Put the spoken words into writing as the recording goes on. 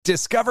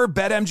Discover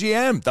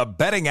BetMGM, the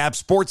betting app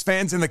sports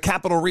fans in the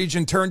capital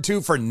region turn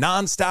to for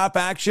nonstop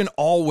action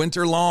all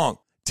winter long.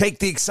 Take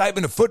the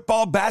excitement of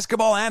football,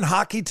 basketball, and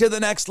hockey to the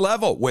next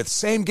level with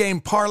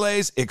same-game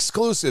parlays,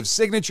 exclusive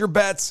signature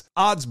bets,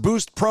 odds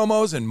boost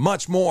promos, and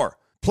much more.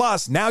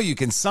 Plus, now you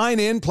can sign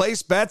in,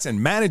 place bets,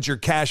 and manage your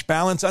cash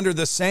balance under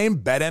the same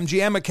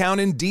BetMGM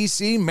account in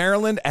D.C.,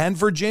 Maryland, and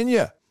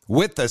Virginia.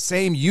 With the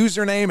same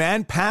username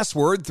and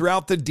password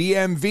throughout the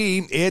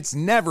DMV, it's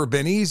never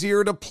been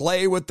easier to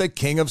play with the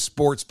king of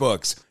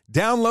sportsbooks.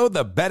 Download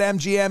the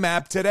BetMGM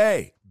app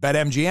today.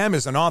 BetMGM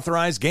is an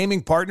authorized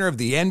gaming partner of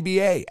the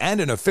NBA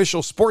and an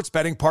official sports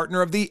betting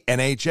partner of the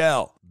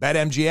NHL.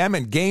 BetMGM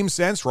and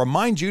GameSense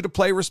remind you to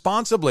play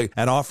responsibly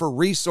and offer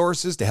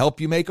resources to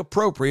help you make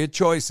appropriate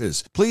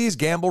choices. Please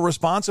gamble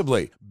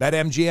responsibly.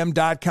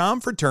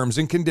 BetMGM.com for terms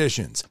and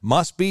conditions.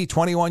 Must be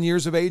 21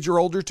 years of age or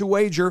older to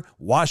wager.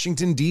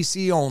 Washington,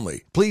 D.C.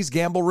 only. Please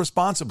gamble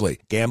responsibly.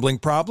 Gambling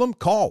problem?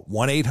 Call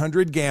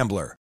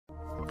 1-800-GAMBLER.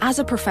 As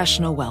a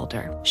professional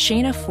welder,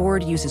 Shayna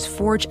Ford uses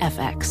Forge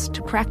FX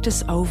to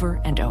practice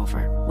over and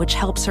over, which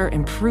helps her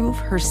improve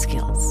her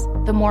skills.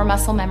 The more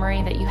muscle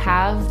memory that you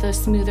have, the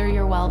smoother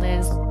your weld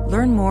is.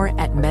 Learn more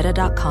at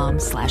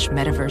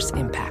meta.com/metaverse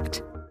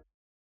impact.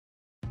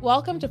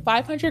 Welcome to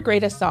 500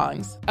 Greatest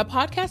Songs, a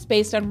podcast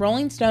based on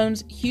Rolling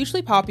Stone's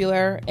hugely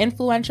popular,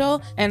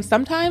 influential, and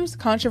sometimes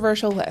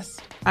controversial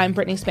list. I'm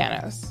Brittany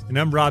Spanos. And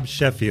I'm Rob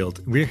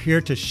Sheffield. We're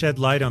here to shed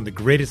light on the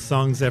greatest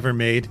songs ever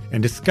made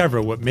and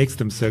discover what makes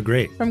them so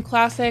great. From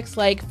classics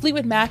like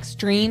Fleetwood Mac's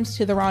Dreams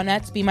to the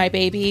Ronettes' Be My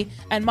Baby,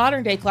 and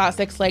modern-day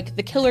classics like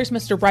The Killers'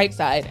 Mr.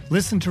 Brightside.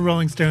 Listen to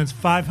Rolling Stone's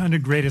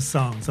 500 Greatest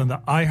Songs on the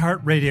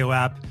iHeartRadio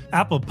app,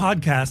 Apple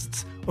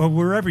Podcasts, or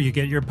wherever you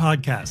get your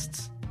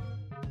podcasts.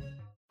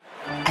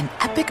 An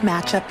epic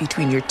matchup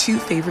between your two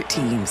favorite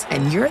teams,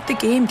 and you're at the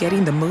game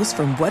getting the most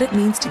from what it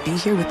means to be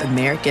here with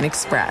American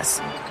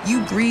Express.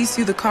 You breeze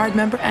through the card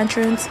member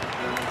entrance,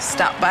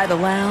 stop by the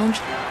lounge.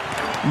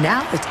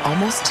 Now it's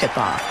almost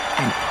tip-off,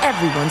 and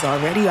everyone's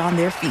already on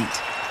their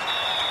feet.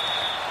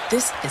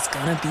 This is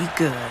gonna be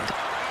good.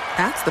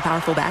 That's the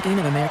powerful backing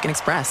of American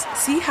Express.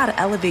 See how to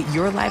elevate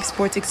your live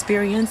sports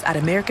experience at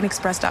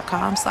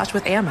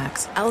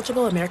americanexpress.com/withAmex.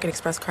 Eligible American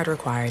Express card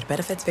required.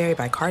 Benefits vary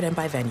by card and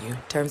by venue.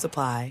 Terms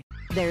apply.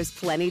 There's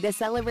plenty to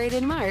celebrate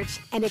in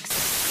March and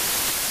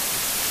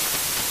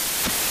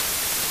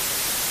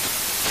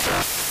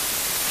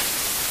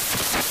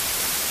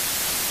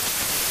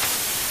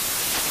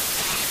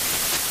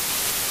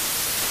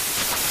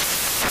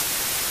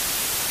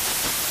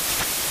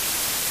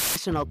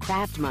National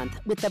Craft Month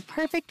with the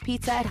perfect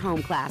pizza at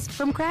home class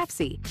from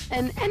Craftsy.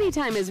 And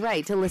anytime is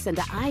right to listen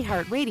to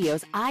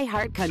iHeartRadio's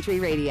iHeart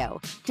Country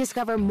Radio.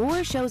 Discover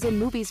more shows and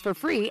movies for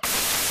free.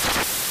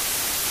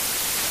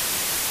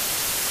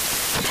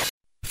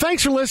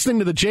 Thanks for listening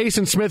to the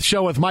Jason Smith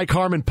Show with Mike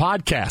Harmon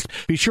podcast.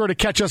 Be sure to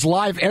catch us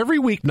live every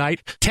weeknight,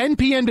 10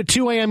 p.m. to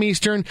 2 a.m.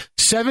 Eastern,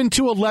 7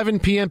 to 11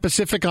 p.m.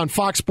 Pacific on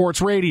Fox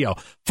Sports Radio.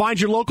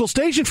 Find your local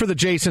station for the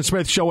Jason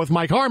Smith Show with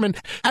Mike Harmon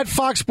at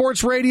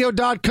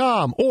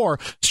foxsportsradio.com or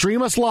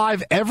stream us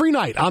live every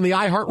night on the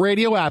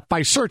iHeartRadio app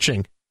by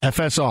searching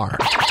FSR.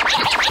 Now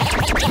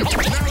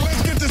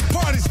let's get this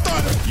party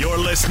started. You're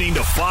listening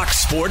to Fox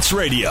Sports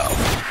Radio.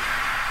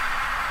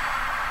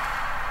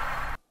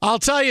 I'll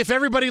tell you, if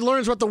everybody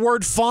learns what the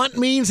word font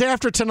means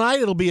after tonight,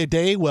 it'll be a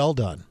day well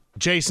done.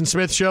 Jason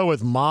Smith Show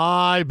with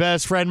my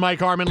best friend Mike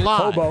Harmon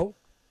live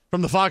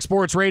from the Fox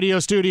Sports Radio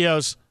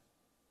studios.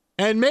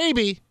 And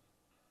maybe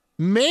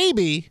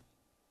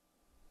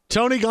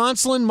Tony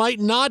Gonsolin might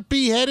not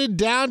be headed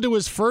down to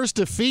his first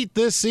defeat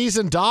this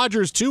season.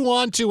 Dodgers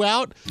 2-on,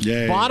 2-out.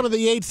 Yay. Bottom of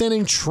the eighth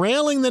inning,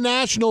 trailing the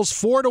Nationals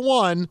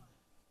 4-1.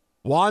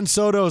 Juan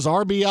Soto's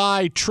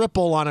RBI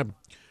triple on a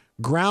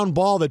ground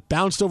ball that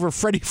bounced over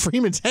Freddie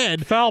Freeman's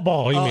head. Foul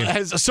ball, you mean?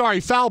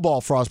 Foul ball,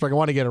 Frostberg. I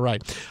want to get it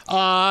right.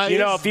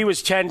 If he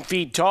was 10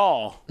 feet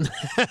tall or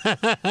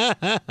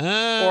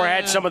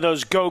had some of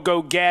those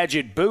go-go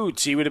gadget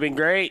boots, he would have been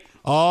great.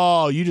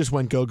 Oh, you just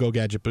went go-go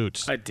gadget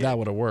boots. I did. That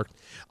would have worked.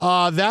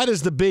 That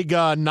is the big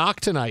knock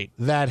tonight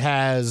that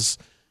has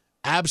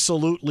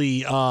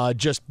absolutely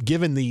just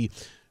given the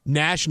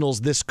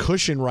Nationals this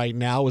cushion right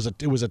now.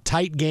 It was a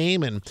tight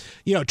game, and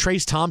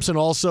Trace Thompson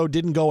also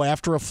didn't go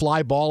after a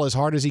fly ball as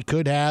hard as he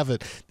could have.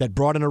 That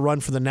brought in a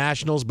run for the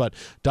Nationals, but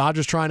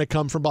Dodgers trying to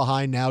come from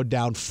behind now,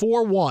 down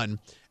 4-1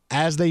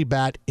 as they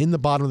bat in the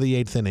bottom of the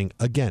eighth inning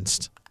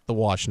against the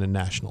Washington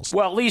Nationals.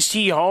 Well, at least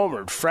he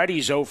homered.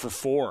 Freddie's 0 for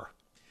 4.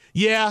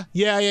 Yeah.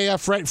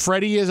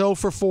 Freddie is 0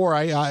 for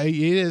 4. It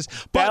is.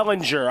 But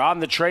Bellinger on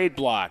the trade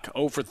block,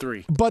 0 for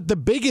 3. But the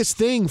biggest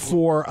thing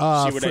for see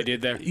what I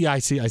did there? Yeah, I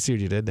see what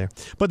you did there.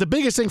 But the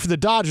biggest thing for the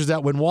Dodgers is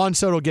that when Juan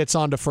Soto gets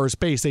onto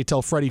first base, they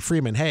tell Freddie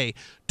Freeman, "Hey,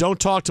 don't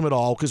talk to him at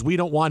all because we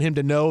don't want him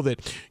to know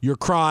that you're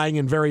crying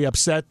and very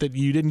upset that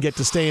you didn't get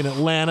to stay in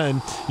Atlanta.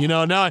 And,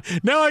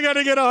 now I got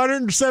to get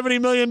 $170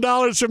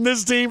 million from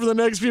this team for the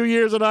next few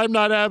years, and I'm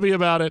not happy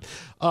about it.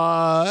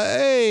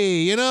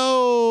 Hey,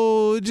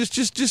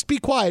 just be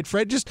quiet,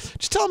 Fred. Just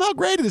tell him how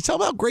great it is. Tell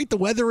him how great the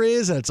weather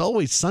is, and it's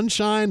always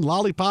sunshine,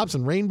 lollipops,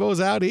 and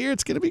rainbows out here.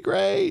 It's going to be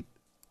great.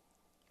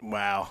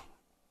 Wow.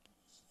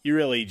 You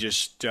really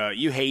just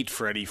you hate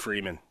Freddie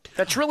Freeman.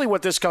 That's really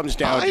what this comes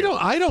down to. I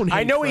don't hate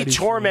I know Freddie he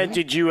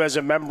tormented Freeman. you as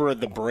a member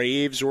of the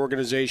Braves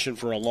organization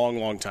for a long,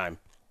 long time.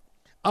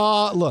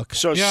 Look.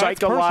 So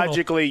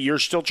psychologically, you're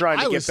still trying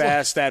to get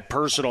past that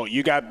personal.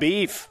 You got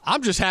beef.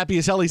 I'm just happy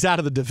as hell he's out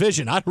of the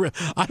division.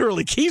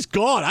 He's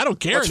gone. I don't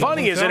care. What's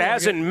funny is it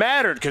hasn't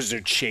mattered because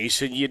they're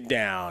chasing you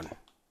down.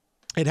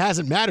 It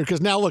hasn't mattered because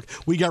now, look,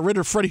 we got rid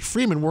of Freddie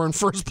Freeman. We're in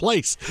first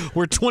place.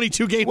 We're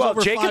 22 games over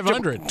Jacob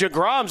 500.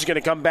 DeGrom's going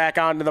to come back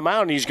onto the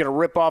mound. He's going to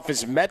rip off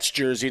his Mets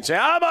jersey and say,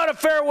 I'm on a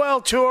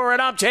farewell tour,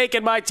 and I'm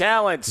taking my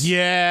talents.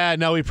 Yeah,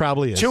 no, he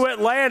probably is. To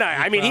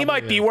Atlanta. He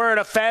might be wearing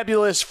a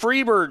fabulous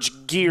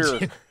Freebirds gear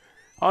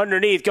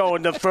underneath,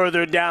 going the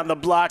further down the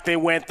block they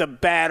went, the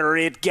badder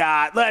it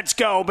got. Let's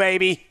go,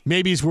 baby.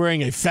 Maybe he's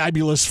wearing a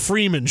fabulous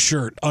Freeman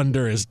shirt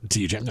under his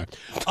TJ.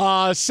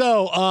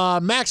 So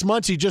Max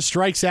Muncy just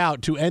strikes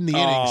out to end the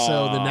inning.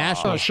 So the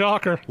Nationals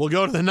shocker will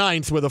go to the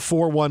ninth with a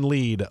 4-1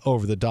 lead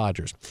over the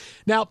Dodgers.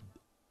 Now,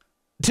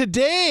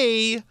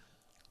 today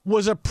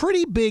was a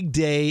pretty big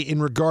day in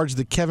regards to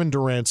the Kevin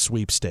Durant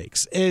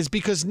sweepstakes, is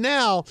because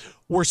now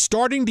we're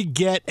starting to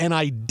get an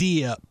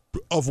idea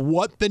of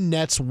what the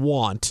Nets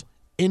want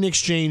in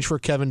exchange for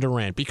Kevin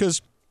Durant, because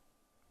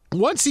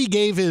once he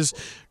gave his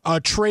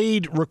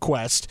trade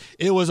request,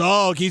 it was,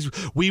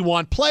 we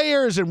want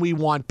players and we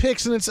want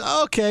picks, and it's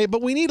okay,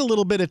 but we need a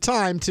little bit of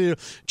time to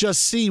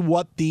just see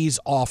what these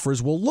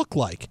offers will look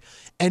like.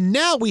 And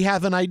now we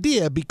have an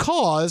idea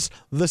because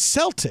the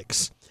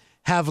Celtics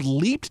have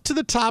leaped to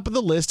the top of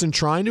the list in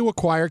trying to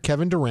acquire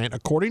Kevin Durant.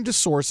 According to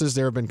sources,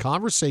 there have been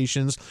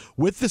conversations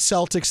with the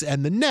Celtics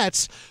and the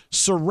Nets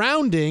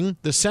surrounding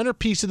the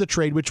centerpiece of the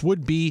trade, which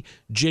would be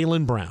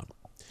Jaylen Brown.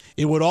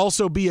 It would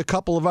also be a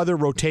couple of other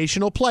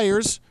rotational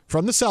players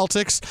from the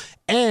Celtics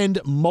and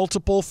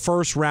multiple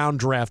first-round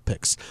draft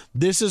picks.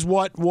 This is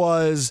what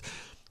was,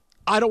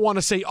 I don't want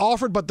to say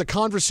offered, but the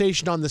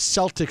conversation on the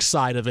Celtics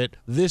side of it,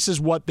 this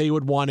is what they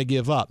would want to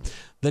give up.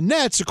 The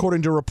Nets,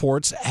 according to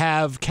reports,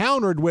 have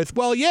countered with,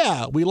 well,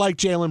 yeah, we like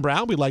Jaylen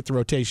Brown. We like the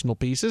rotational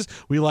pieces.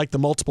 We like the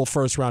multiple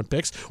first-round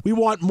picks. We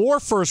want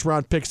more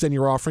first-round picks than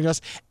you're offering us.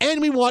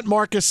 And we want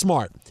Marcus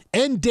Smart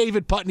and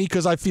David Putney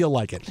because I feel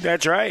like it.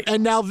 That's right.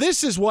 And now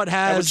this is what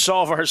has... That would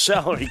solve our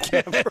salary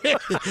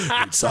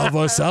cap. Solve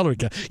our salary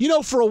cap.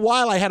 For a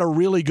while I had a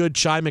really good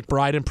Chi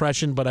McBride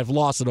impression, but I've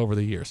lost it over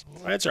the years.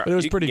 That's right. But it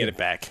was pretty good. Get it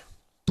back.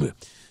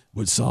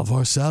 Would solve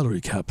our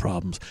salary cap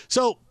problems.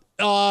 So...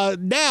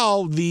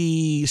 now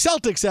the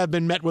Celtics have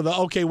been met with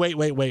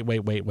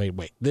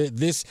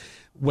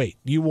wait.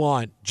 You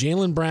want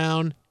Jaylen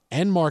Brown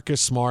and Marcus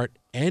Smart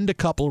and a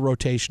couple of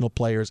rotational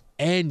players,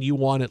 and you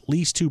want at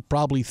least 2,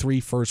 probably 3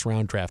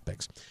 first-round draft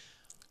picks.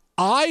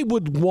 I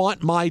would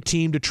want my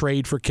team to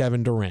trade for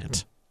Kevin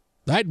Durant.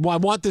 I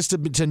want this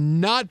to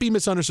not be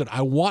misunderstood.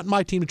 I want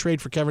my team to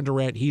trade for Kevin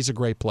Durant. He's a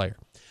great player.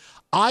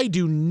 I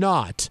do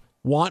not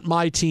want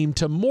my team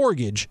to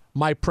mortgage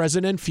my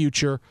present and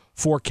future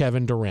for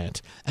Kevin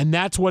Durant. And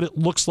that's what it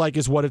looks like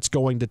is what it's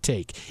going to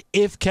take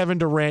if Kevin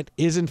Durant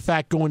is in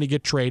fact going to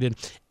get traded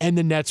and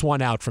the Nets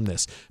want out from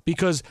this.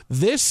 Because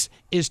this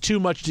is too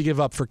much to give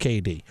up for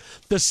KD.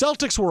 The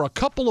Celtics were a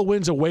couple of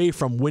wins away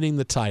from winning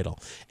the title.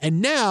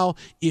 And now,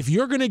 if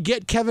you're going to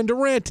get Kevin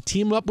Durant to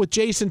team up with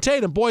Jason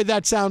Tatum, boy,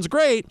 that sounds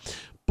great.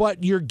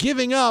 But you're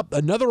giving up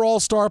another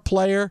all-star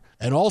player,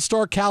 an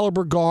all-star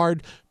caliber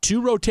guard,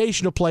 2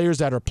 rotational players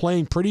that are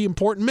playing pretty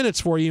important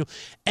minutes for you,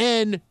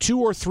 and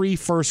 2 or 3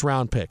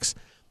 first-round picks.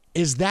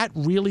 Is that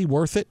really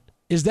worth it?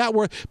 Is that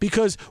worth?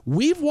 Because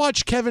we've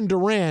watched Kevin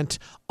Durant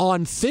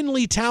on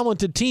thinly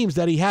talented teams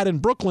that he had in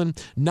Brooklyn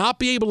not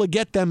be able to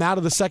get them out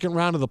of the second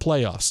round of the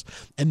playoffs.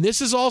 And this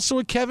is also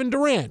a Kevin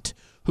Durant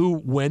who,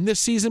 when this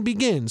season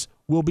begins,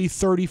 will be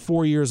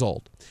 34 years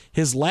old.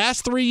 His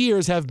last 3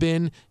 years have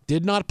been,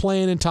 did not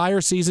play an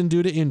entire season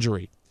due to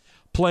injury,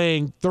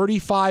 playing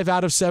 35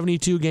 out of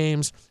 72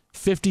 games,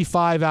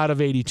 55 out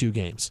of 82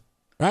 games.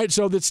 All right,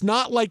 so it's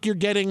not like you're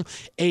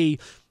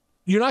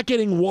not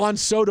getting Juan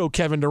Soto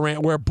Kevin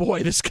Durant where,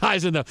 boy, this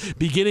guy's in the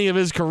beginning of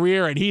his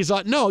career and he's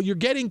on. No, you're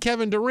getting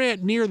Kevin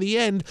Durant near the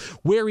end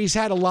where he's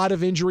had a lot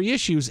of injury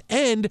issues.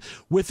 And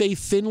with a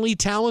thinly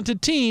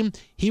talented team,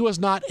 he was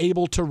not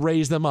able to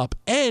raise them up.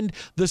 And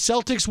the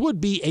Celtics would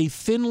be a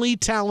thinly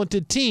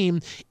talented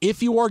team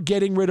if you are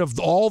getting rid of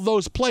all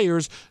those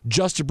players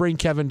just to bring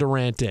Kevin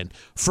Durant in.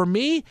 For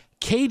me,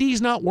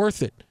 KD's not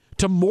worth it.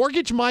 To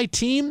mortgage my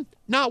team,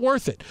 not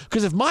worth it.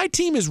 Because if my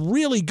team is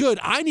really good,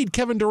 I need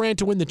Kevin Durant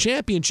to win the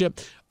championship.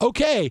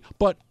 Okay,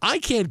 but I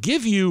can't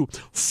give you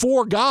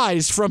 4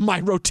 guys from my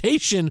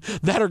rotation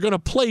that are going to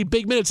play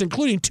big minutes,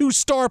 including 2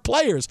 star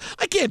players.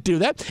 I can't do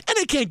that. And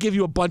I can't give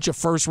you a bunch of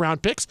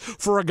first-round picks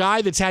for a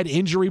guy that's had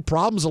injury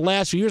problems the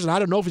last few years, and I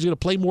don't know if he's going to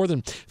play more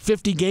than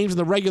 50 games in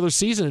the regular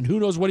season, and who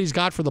knows what he's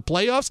got for the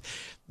playoffs.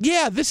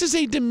 Yeah, this is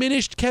a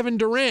diminished Kevin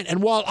Durant,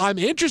 and while I'm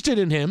interested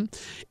in him,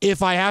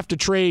 if I have to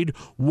trade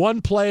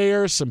 1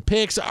 player, some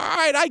picks, all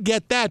right, I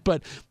get that,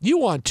 but you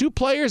want 2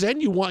 players,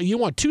 and you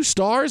want 2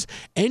 stars,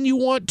 and you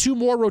want 2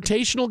 more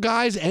rotational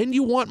guys, and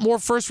you want more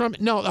first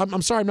round. No,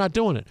 I'm sorry, I'm not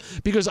doing it,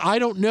 because I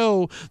don't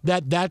know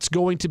that that's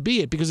going to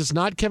be it, because it's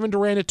not Kevin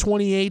Durant at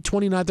 28,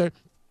 29 there.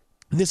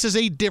 This is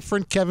a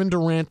different Kevin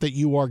Durant that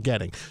you are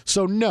getting.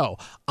 So, no,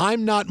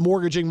 I'm not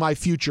mortgaging my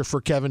future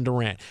for Kevin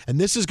Durant. And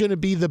this is going to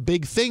be the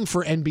big thing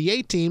for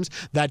NBA teams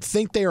that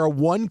think they are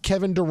 1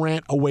 Kevin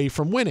Durant away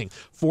from winning.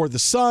 For the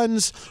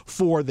Suns,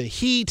 for the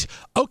Heat,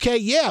 okay,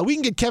 yeah, we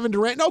can get Kevin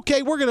Durant.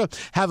 Okay, we're going to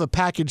have a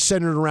package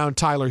centered around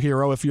Tyler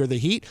Hero if you're the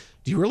Heat.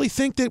 Do you really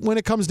think that when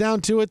it comes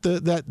down to it,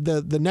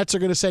 the Nets are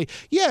going to say,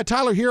 yeah,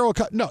 Tyler Hero?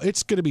 No,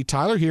 it's going to be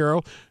Tyler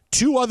Hero,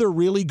 2 other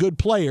really good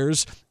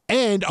players,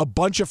 and a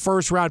bunch of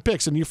first-round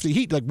picks. And if the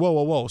Heat, like,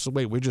 whoa. So,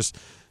 wait, we're just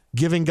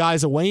giving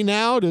guys away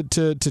now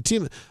to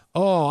team?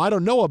 Oh, I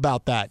don't know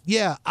about that.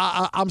 Yeah,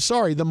 I'm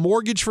sorry. The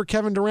mortgage for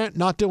Kevin Durant,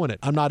 not doing it.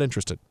 I'm not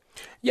interested.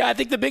 Yeah, I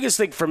think the biggest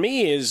thing for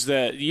me is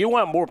that you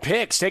want more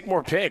picks. Take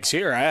more picks.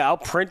 Here, I'll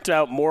print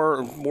out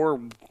more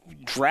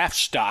draft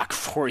stock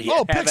for you.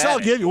 Oh, picks I'll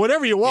give you.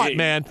 Whatever you want,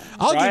 man.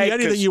 I'll give you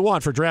anything you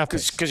want for draft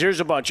picks. Because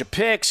here's a bunch of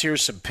picks.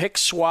 Here's some pick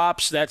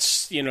swaps.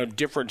 That's,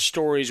 different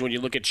stories when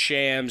you look at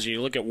Shams and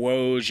you look at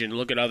Woj and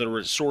look at other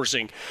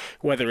sourcing,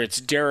 whether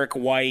it's Derek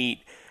White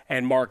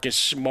and Marcus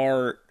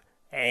Smart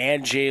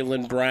and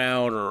Jaylen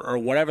Brown or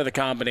whatever the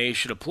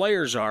combination of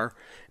players are.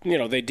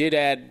 They did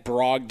add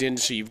Brogdon,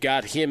 so you've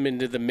got him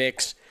into the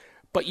mix.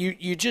 But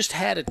you just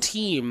had a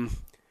team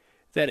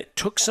that it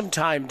took some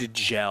time to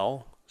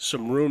gel,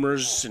 some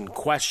rumors and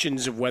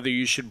questions of whether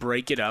you should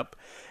break it up,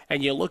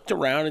 and you looked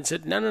around and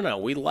said, no,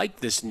 we like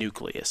this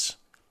nucleus.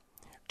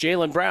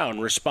 Jaylen Brown,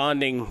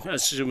 responding,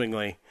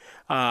 assumingly,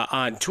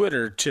 on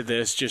Twitter to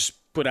this, just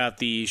put out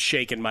the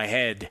shaking my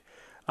head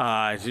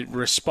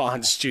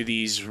response to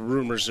these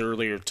rumors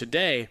earlier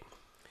today.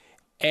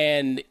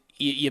 And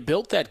you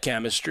built that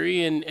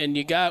chemistry, and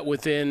you got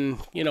within,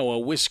 a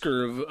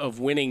whisker of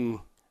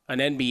winning an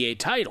NBA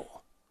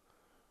title.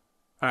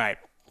 All right,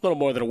 a little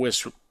more than a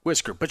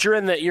whisker, but you're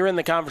in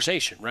the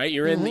conversation, right?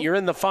 You're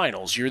in the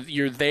finals.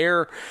 You're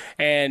there,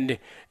 and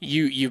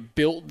you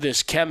built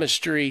this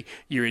chemistry.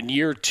 You're in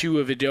year 2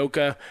 of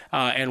Udoka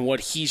and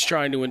what he's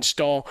trying to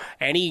install.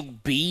 Any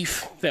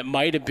beef that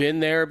might have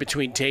been there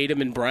between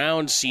Tatum and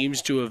Brown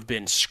seems to have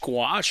been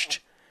squashed,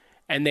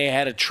 and they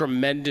had a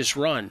tremendous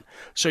run.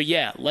 So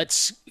yeah,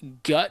 let's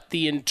gut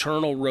the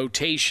internal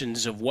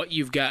rotations of what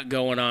you've got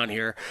going on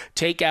here.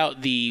 Take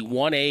out the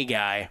 1A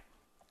guy.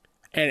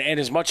 And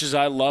as much as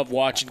I love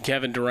watching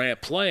Kevin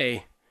Durant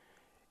play,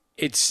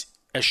 it's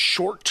a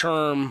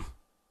short-term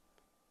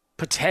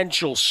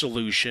potential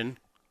solution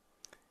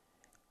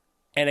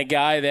and a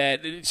guy that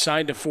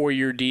signed a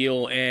 4-year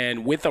deal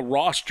and with a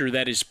roster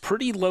that is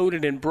pretty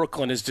loaded in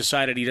Brooklyn has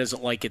decided he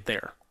doesn't like it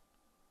there.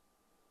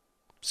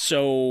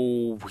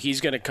 So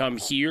he's going to come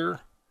here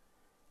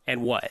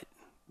and what?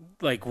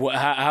 Like,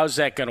 how's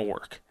that going to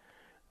work?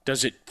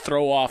 Does it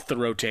throw off the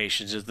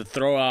rotations? Does it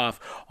throw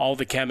off all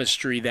the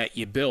chemistry that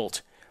you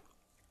built?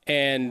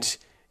 And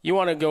you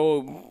want to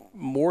go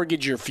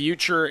mortgage your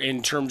future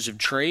in terms of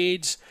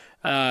trades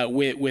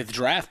with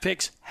draft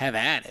picks? Have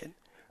at it.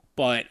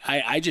 But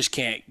I just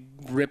can't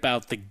rip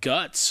out the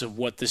guts of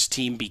what this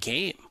team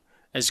became.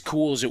 As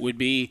cool as it would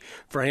be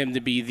for him to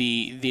be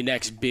the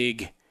next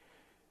big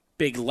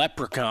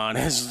leprechaun,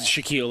 as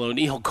Shaquille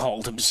O'Neal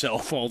called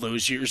himself all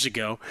those years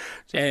ago.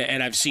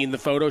 And I've seen the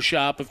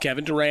Photoshop of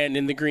Kevin Durant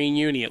in the green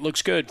uni. It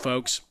looks good,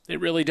 folks. It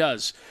really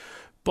does.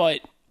 But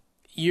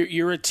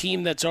you're a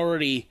team that's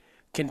already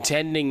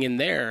contending in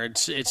there.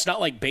 It's not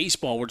like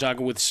baseball. We're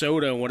talking with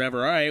Soto and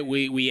whatever. All right,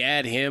 we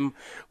add him.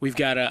 We've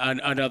got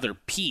another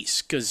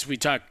piece because we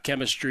talk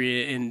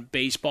chemistry in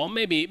baseball.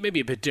 Maybe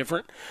a bit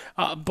different.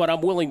 But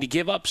I'm willing to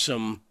give up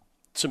some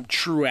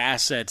true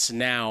assets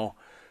now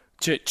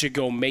to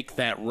go make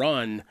that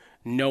run,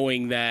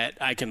 knowing that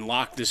I can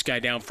lock this guy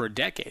down for a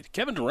decade.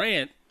 Kevin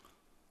Durant,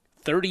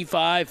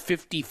 35,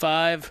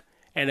 55,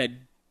 and a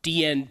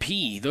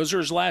DNP. Those are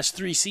his last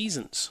 3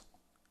 seasons.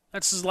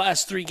 That's his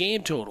last 3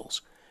 game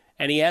totals.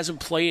 And he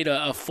hasn't played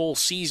a full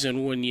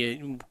season when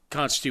you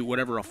constitute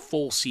whatever a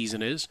full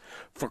season is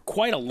for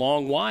quite a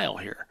long while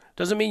here.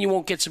 Doesn't mean you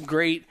won't get some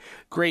great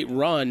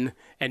run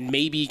and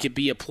maybe he could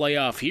be a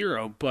playoff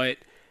hero, but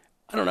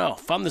I don't know.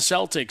 If I'm the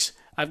Celtics,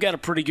 I've got a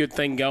pretty good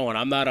thing going.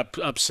 I'm not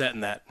upset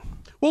in that.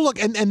 Well, look,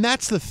 and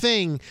that's the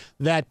thing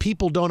that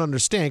people don't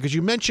understand, because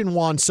you mentioned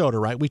Juan Soto,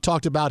 right? We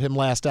talked about him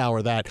last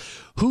hour, that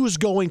who's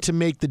going to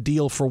make the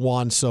deal for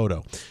Juan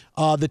Soto?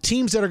 the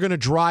teams that are going to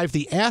drive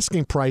the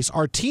asking price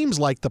are teams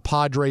like the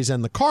Padres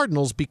and the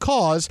Cardinals,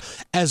 because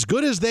as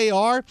good as they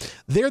are,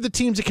 they're the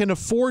teams that can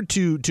afford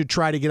to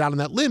try to get out on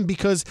that limb,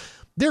 because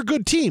they're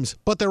good teams,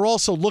 but they're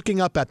also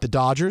looking up at the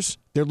Dodgers.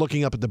 They're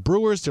looking up at the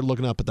Brewers. They're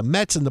looking up at the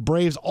Mets and the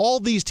Braves.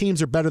 All these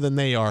teams are better than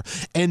they are,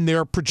 and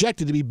they're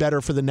projected to be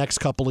better for the next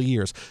couple of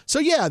years. So,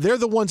 yeah, they're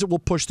the ones that will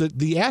push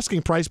the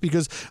asking price,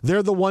 because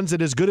they're the ones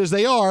that, as good as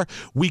they are,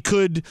 we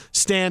could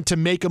stand to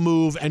make a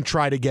move and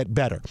try to get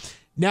better.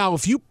 Now,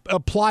 if you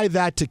apply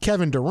that to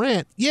Kevin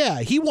Durant,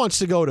 yeah, he wants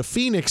to go to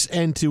Phoenix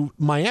and to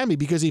Miami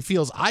because he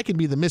feels I can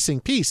be the missing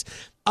piece.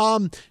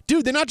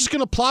 Dude, they're not just going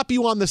to plop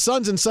you on the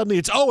Suns and suddenly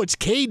it's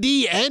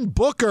KD and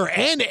Booker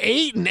and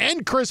Ayton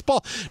and Chris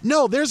Paul.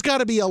 No, there's got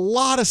to be a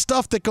lot of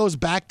stuff that goes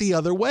back the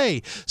other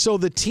way. So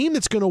the team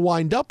that's going to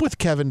wind up with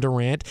Kevin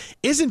Durant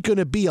isn't going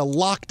to be a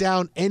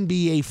lockdown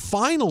NBA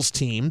Finals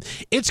team.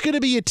 It's going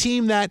to be a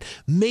team that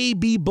may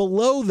be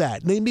below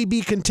that. They may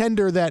be a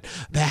contender that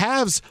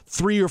has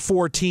 3 or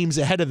 4 teams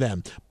ahead of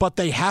them, but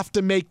they have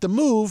to make the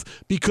move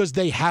because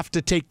they have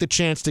to take the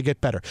chance to get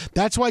better.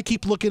 That's why I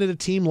keep looking at a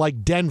team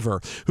like Denver,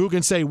 who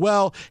can say,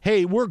 well,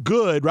 hey, we're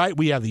good, right?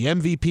 We have the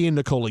MVP in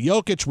Nikola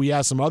Jokic. We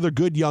have some other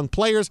good young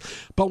players,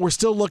 but we're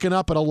still looking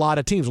up at a lot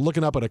of teams. We're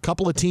looking up at a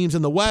couple of teams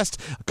in the West,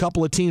 a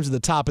couple of teams at the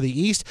top of the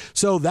East.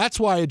 So that's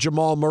why a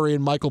Jamal Murray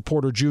and Michael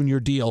Porter Jr.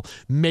 deal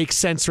makes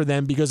sense for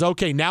them, because,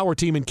 okay, now we're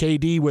teaming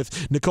KD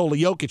with Nikola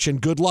Jokic,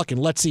 and good luck, and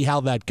let's see how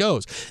that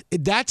goes.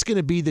 That's going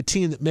to be the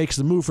team that makes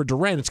the move for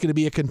Durant. It's going to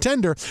be a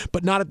contender,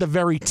 but not at the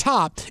very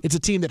top. It's a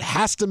team that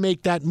has to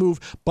make that move,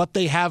 but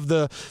they have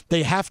to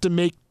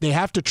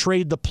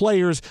trade the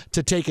players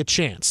to take a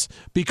chance,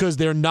 because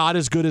they're not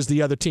as good as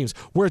the other teams.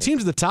 Where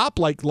teams at the top,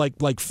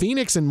 like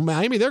Phoenix and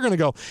Miami, they're going to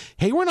go,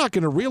 hey, we're not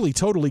going to really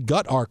totally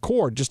gut our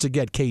core just to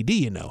get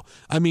KD,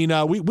 I mean,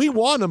 we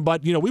want him,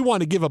 but, we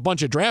want to give a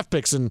bunch of draft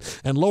picks and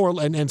lower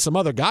and some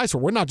other guys, so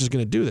we're not just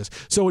going to do this.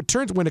 So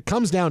when it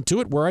comes down to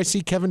it, where I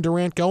see Kevin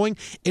Durant going,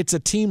 it's a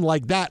team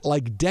like that,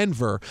 like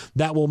Denver,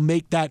 that will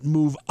make that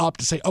move up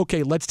to say,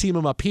 okay, let's team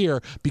him up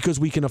here because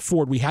we can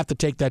afford, we have to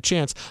take that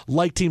chance,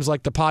 like teams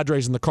like the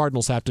Padres and the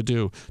Cardinals have to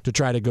do to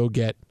try to go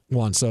get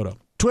Juan Soto.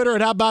 Twitter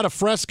at How About a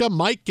Fresca.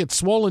 Mike at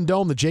Swollen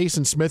Dome, the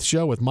Jason Smith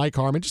Show with Mike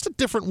Harmon. Just a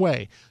different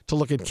way to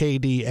look at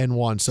KD and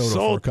Juan Soto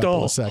for a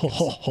couple of seconds.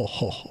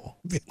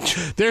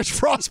 There's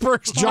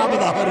Frostberg's Jabba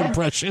the Hutt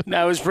impression.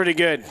 That was pretty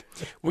good.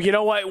 Well, you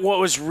know what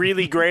was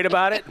really great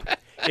about it?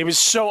 It was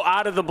so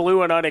out of the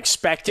blue and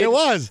unexpected. It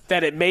was.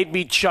 That it made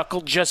me chuckle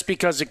just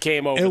because it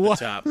came over the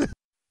top.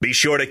 Be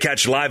sure to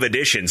catch live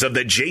editions of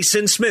The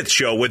Jason Smith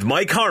Show with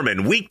Mike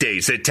Harmon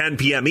weekdays at 10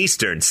 p.m.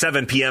 Eastern,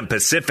 7 p.m.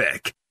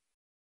 Pacific.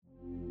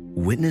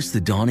 Witness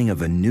the dawning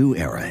of a new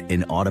era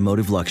in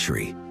automotive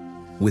luxury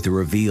with a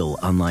reveal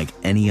unlike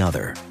any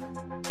other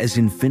as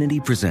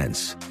Infiniti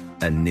presents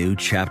a new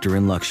chapter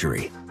in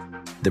luxury,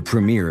 the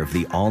premiere of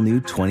the all-new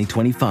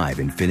 2025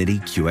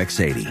 Infiniti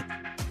QX80.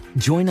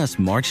 Join us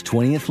March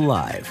 20th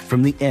live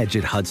from the Edge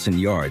at Hudson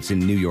Yards in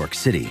New York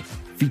City,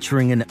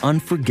 featuring an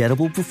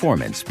unforgettable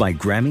performance by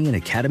Grammy and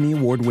Academy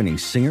Award-winning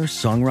singer,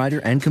 songwriter,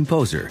 and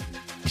composer,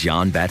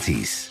 Jon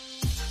Batiste.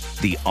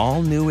 The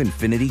all-new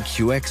Infiniti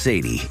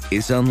QX80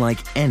 is unlike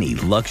any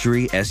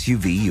luxury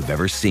SUV you've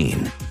ever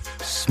seen.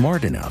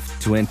 Smart enough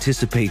to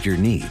anticipate your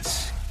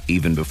needs,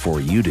 even before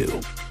you do.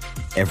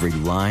 Every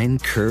line,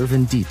 curve,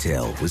 and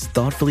detail was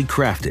thoughtfully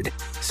crafted,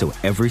 so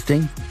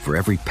everything for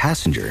every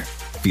passenger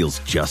feels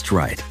just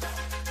right.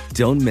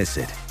 Don't miss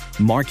it.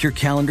 Mark your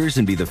calendars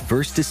and be the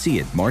first to see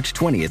it March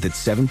 20th at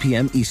 7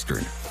 p.m.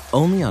 Eastern,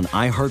 only on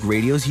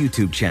iHeartRadio's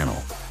YouTube channel.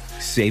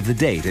 Save the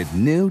date at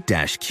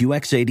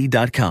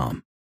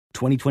new-QX80.com.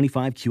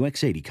 2025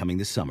 QX80 coming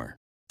this summer.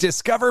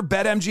 Discover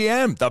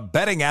BetMGM, the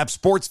betting app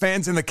sports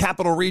fans in the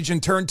capital region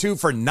turn to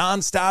for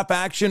nonstop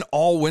action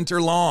all winter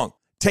long.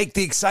 Take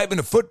the excitement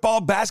of football,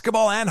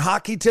 basketball, and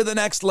hockey to the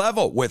next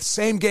level with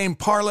same-game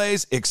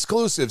parlays,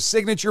 exclusive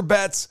signature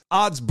bets,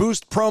 odds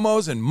boost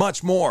promos, and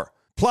much more.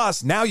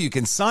 Plus, now you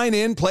can sign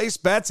in, place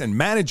bets, and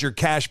manage your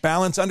cash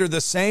balance under the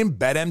same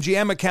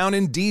BetMGM account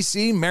in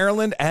D.C.,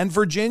 Maryland, and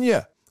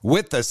Virginia.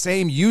 With the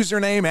same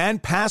username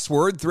and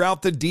password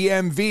throughout the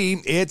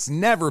DMV, it's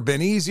never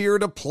been easier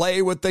to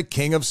play with the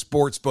king of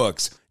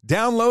sportsbooks.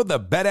 Download the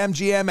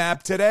BetMGM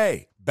app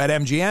today.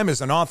 BetMGM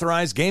is an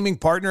authorized gaming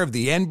partner of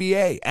the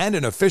NBA and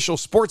an official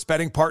sports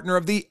betting partner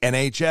of the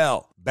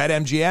NHL.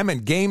 BetMGM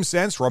and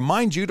GameSense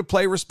remind you to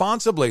play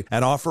responsibly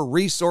and offer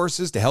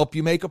resources to help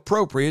you make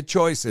appropriate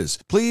choices.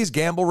 Please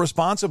gamble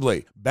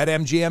responsibly.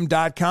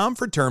 BetMGM.com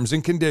for terms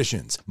and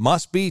conditions.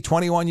 Must be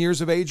 21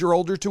 years of age or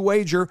older to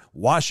wager.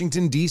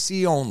 Washington,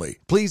 D.C. only.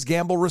 Please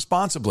gamble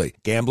responsibly.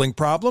 Gambling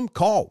problem?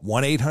 Call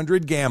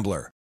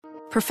 1-800-GAMBLER.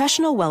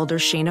 Professional welder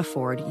Shayna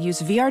Ford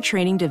used VR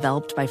training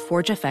developed by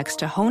ForgeFX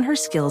to hone her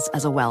skills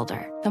as a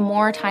welder. The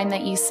more time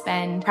that you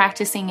spend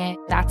practicing it,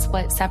 that's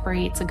what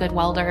separates a good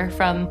welder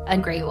from a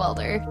great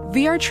welder.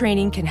 VR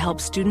training can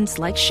help students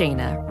like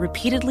Shayna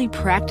repeatedly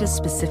practice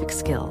specific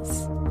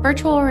skills.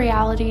 Virtual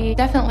reality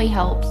definitely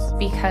helps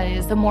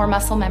because the more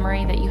muscle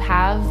memory that you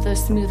have, the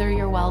smoother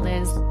your weld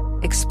is.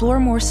 Explore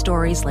more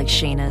stories like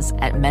Shayna's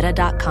at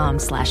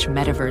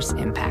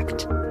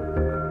meta.com/metaverseimpact.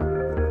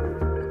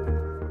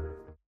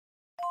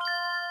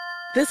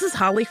 This is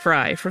Holly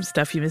Fry from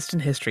Stuff You Missed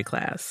in History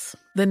class.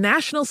 The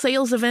national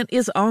sales event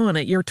is on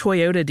at your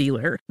Toyota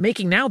dealer,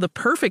 making now the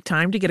perfect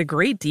time to get a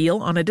great deal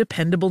on a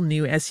dependable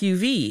new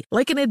SUV,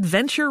 like an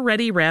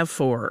adventure-ready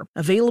RAV4.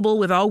 Available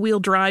with all-wheel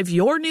drive,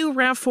 your new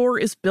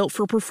RAV4 is built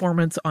for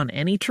performance on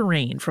any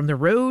terrain, from the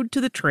road to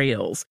the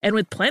trails. And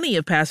with plenty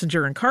of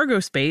passenger and cargo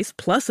space,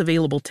 plus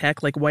available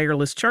tech like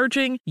wireless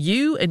charging,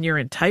 you and your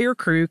entire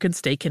crew can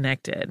stay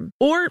connected.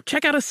 Or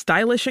check out a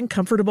stylish and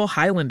comfortable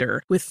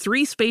Highlander with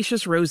 3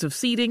 spacious rows of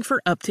seating for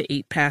up to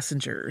 8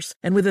 passengers.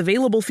 And with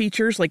available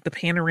features like the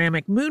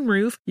panoramic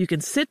moonroof, you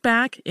can sit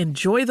back,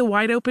 enjoy the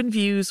wide-open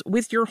views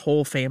with your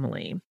whole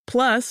family.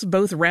 Plus,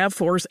 both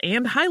RAV4s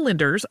and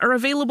Highlanders are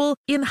available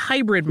in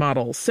hybrid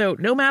models, so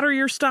no matter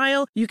your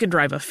style, you can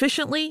drive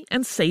efficiently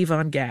and save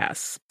on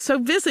gas. So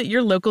visit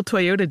your local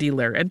Toyota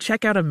dealer and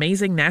check out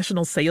amazing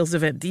national sales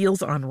event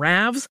deals on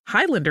RAVs,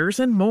 Highlanders,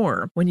 and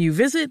more when you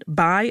visit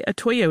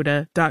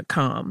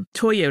buyatoyota.com.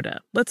 Toyota,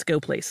 let's go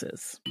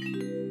places.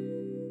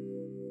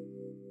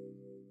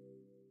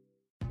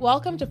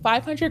 Welcome to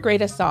 500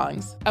 Greatest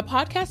Songs, a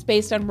podcast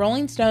based on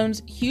Rolling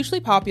Stone's hugely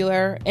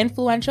popular,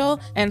 influential,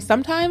 and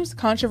sometimes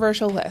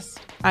controversial list.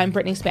 I'm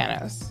Brittany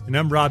Spanos. And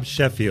I'm Rob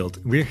Sheffield.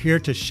 We're here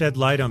to shed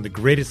light on the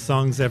greatest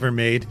songs ever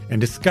made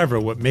and discover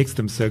what makes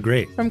them so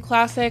great. From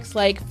classics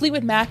like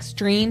Fleetwood Mac's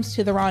Dreams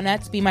to the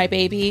Ronettes' Be My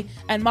Baby,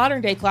 and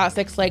modern-day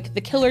classics like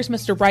The Killer's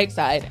Mr.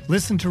 Brightside.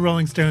 Listen to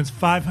Rolling Stone's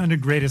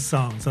 500 Greatest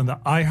Songs on the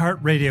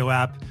iHeartRadio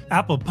app,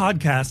 Apple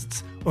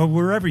Podcasts, or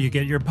wherever you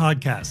get your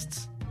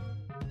podcasts.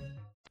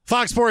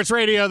 Fox Sports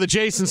Radio, the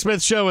Jason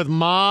Smith Show with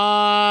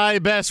my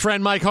best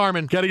friend, Mike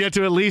Harmon. Got to get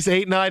to at least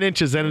 8-9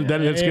 inches, then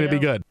it's going to be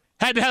good.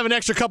 Had to have an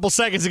extra couple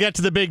seconds to get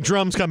to the big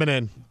drums coming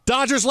in.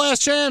 Dodgers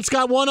last chance,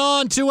 got 1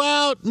 on, 2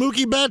 out.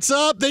 Mookie Betts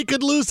up. They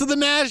could lose to the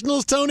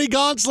Nationals. Tony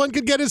Gonsolin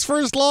could get his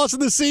first loss of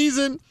the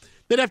season.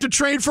 They'd have to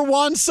trade for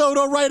Juan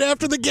Soto right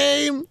after the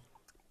game.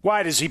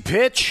 Why, does he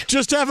pitch?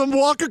 Just have him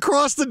walk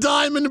across the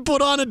diamond and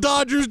put on a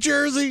Dodgers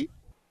jersey.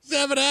 Just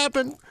have it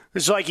happen.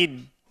 It's like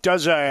he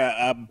does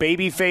a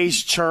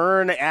babyface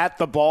turn at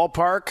the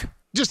ballpark.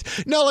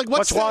 Just no, like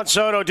what's Juan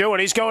Soto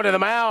doing? He's going to the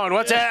mound.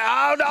 What's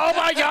that? Oh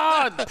my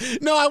God!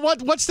 No,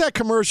 what's that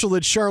commercial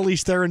that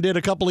Charlize Theron did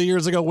a couple of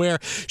years ago where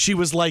she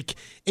was like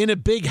in a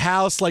big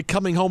house, like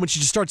coming home, and she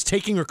just starts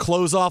taking her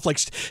clothes off, like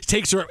she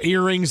takes her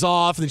earrings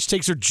off, and then she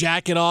takes her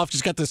jacket off.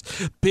 She's got this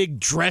big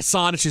dress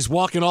on, and she's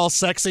walking all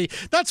sexy.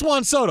 That's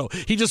Juan Soto.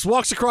 He just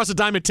walks across the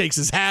diamond, takes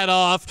his hat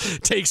off,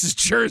 takes his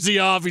jersey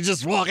off. He's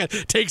just walking,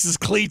 takes his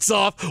cleats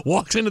off,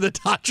 walks into the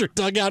Dodger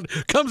dugout,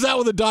 comes out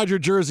with a Dodger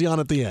jersey on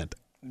at the end.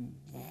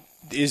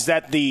 Is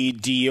that the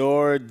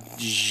Dior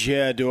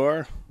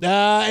J'adore?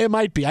 It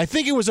might be. I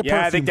think it was a perfume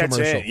commercial. I think that's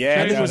it.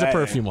 Yeah, I think it was a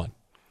perfume one.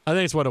 I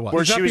think it's what it was.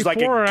 Where she was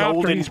like a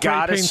golden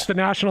goddess. The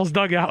Nationals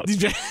dugout.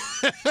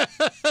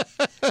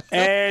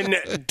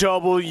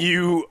 NWO.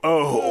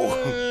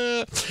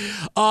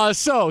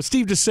 So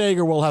Steve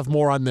DeSager will have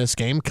more on this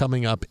game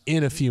coming up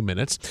in a few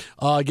minutes.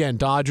 Again,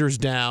 Dodgers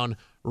down,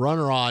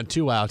 runner on,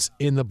 2 outs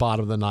in the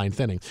bottom of the 9th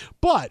inning.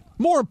 But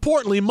more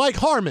importantly, Mike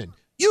Harmon,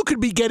 you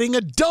could be getting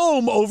a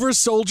dome over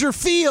Soldier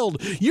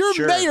Field.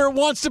 Your mayor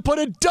wants to put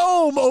a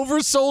dome over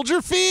Soldier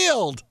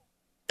Field.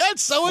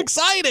 That's so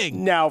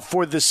exciting. Now,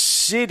 for the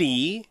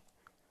city,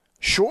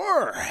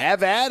 sure,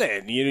 have at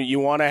it. You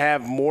want to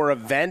have more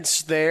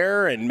events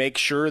there and make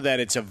sure that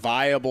it's a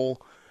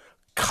viable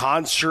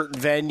concert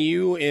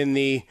venue in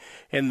the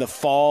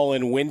fall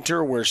and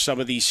winter where some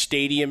of these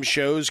stadium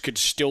shows could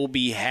still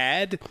be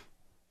had.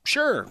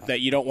 Sure,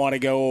 that you don't want to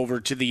go over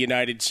to the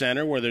United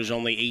Center where there's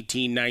only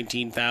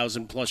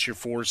 19,000 plus your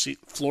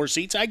floor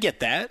seats. I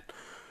get that.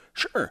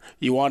 Sure,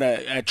 you want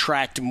to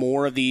attract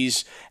more of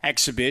these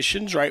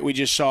exhibitions, right? We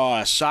just saw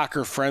a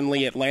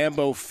soccer-friendly at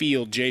Lambeau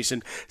Field,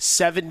 Jason.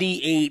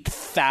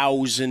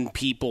 78,000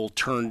 people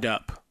turned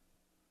up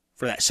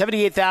for that.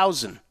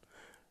 78,000.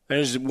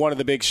 There's one of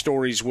the big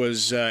stories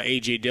was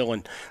A.J.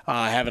 Dillon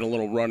having a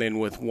little run-in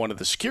with one of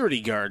the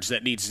security guards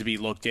that needs to be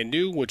looked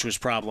into, which was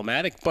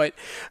problematic. But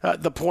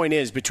the point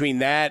is, between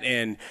that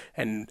and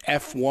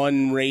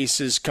F1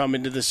 races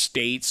coming to the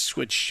States,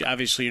 which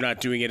obviously you're not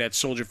doing it at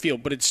Soldier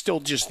Field, but it's still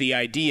just the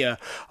idea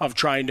of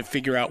trying to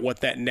figure out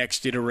what that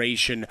next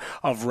iteration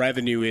of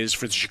revenue is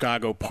for the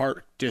Chicago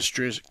Park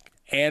District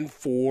and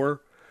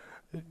for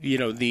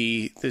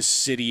the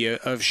city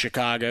of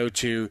Chicago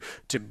to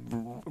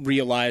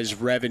realize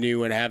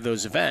revenue and have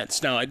those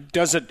events. Now, it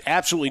does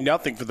absolutely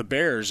nothing for the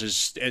Bears,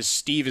 as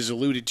Steve has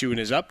alluded to in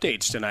his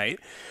updates tonight,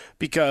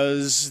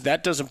 because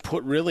that doesn't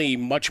put really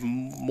much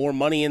more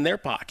money in their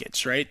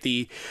pockets, right?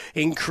 The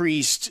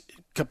increased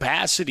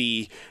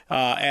capacity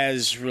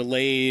as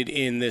relayed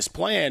in this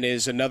plan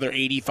is another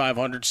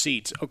 8,500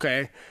 seats.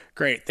 Okay,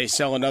 great. They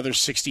sell another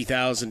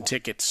 60,000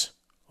 tickets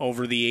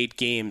over the 8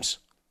 games.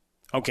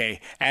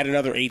 Okay, add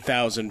another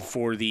 8,000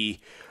 for the,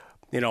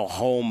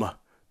 home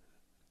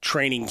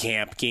training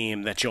camp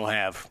game that you'll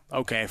have.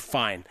 Okay,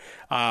 fine.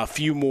 A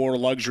few more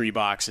luxury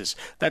boxes.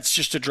 That's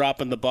just a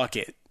drop in the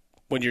bucket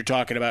when you're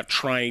talking about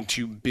trying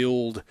to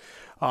build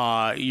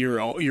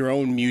your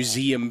own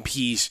museum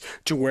piece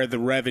to where the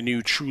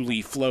revenue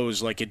truly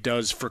flows like it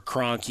does for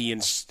Kroenke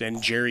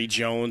and Jerry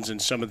Jones and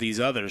some of these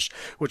others,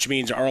 which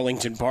means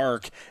Arlington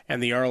Park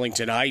and the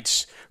Arlington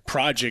Heights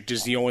project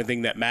is the only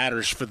thing that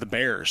matters for the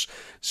Bears.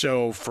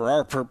 So for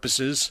our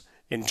purposes,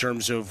 in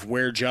terms of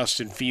where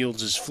Justin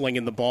Fields is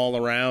flinging the ball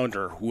around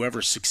or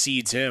whoever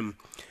succeeds him,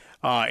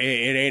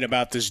 it ain't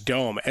about this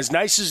dome. As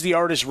nice as the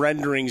artist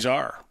renderings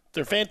are,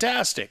 they're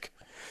fantastic.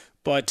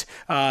 But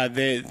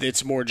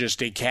it's more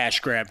just a cash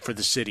grab for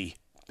the city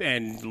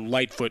and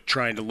Lightfoot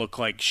trying to look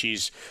like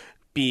she's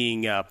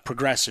being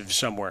progressive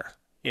somewhere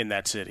in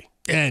that city.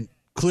 And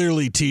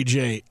clearly,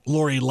 TJ,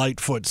 Lori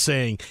Lightfoot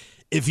saying,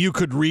 if you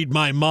could read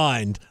my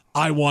mind,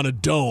 I want a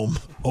dome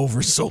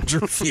over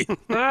Soldier Field.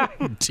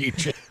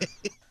 TJ.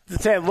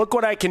 Look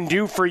what I can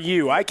do for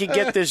you. I can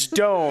get this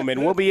dome,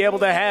 and we'll be able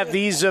to have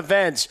these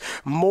events.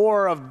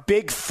 More of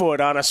Bigfoot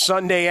on a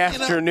Sunday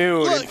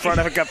afternoon in front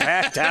of a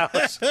packed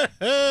house.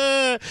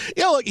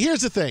 Look,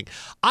 here's the thing.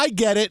 I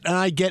get it, and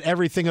I get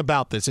everything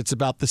about this. It's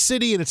about the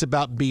city, and it's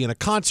about being a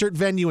concert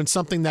venue and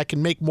something that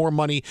can make more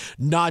money,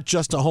 not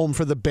just a home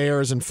for the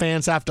Bears, and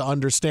fans have to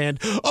understand,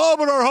 but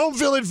our home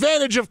field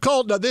advantage of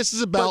cold. Now, this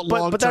is about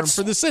long-term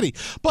for the city.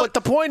 But the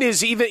point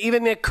is,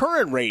 even at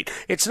current rate,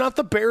 it's not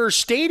the Bears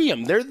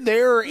Stadium. They're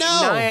there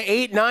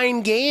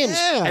 8-9 games,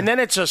 and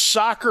then it's a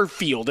soccer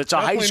field. It's a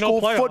high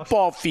school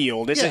football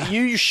field. It's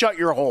you shut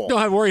your hole. Don't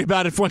have to worry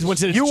about it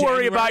once it's you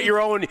worry about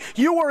your own.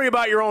 You worry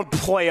about your own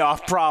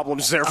playoff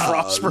problems there,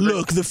 Prosper.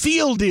 Look, the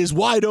field is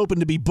wide open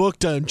to be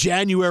booked on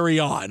January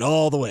on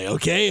all the way.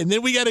 Okay, and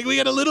then we got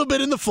a little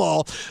bit in the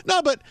fall.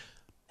 No, but.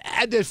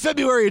 At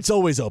February, it's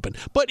always open.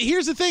 But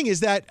here's the thing: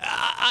 is that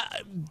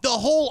the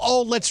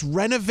whole let's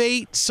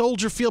renovate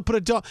Soldier Field,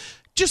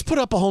 just put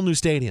up a whole new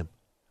stadium.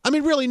 I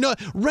mean, really, no.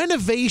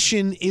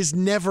 Renovation is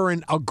never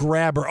a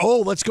grabber.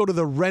 Let's go to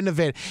the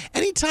renovate.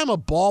 Anytime a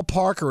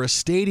ballpark or a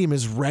stadium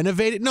is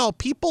renovated, no,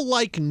 people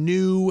like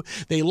new.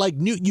 They like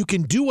new. You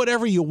can do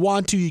whatever you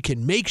want to. You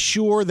can make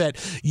sure that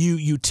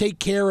you take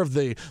care of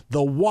the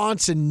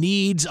wants and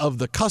needs of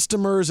the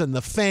customers and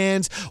the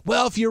fans.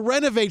 Well, if you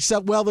renovate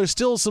stuff, there's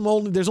still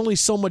there's only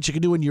so much you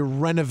can do when you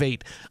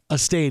renovate a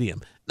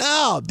stadium.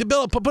 No,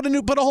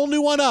 put a whole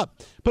new one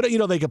up.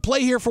 They could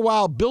play here for a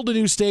while, build a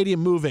new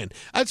stadium, move in.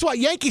 That's why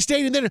Yankee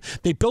Stadium. Then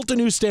they built a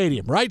new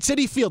stadium, right?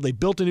 Citi Field, they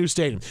built a new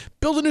stadium.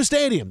 Build a new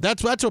stadium.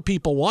 That's what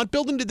people want.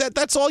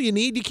 That's all you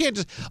need. You can't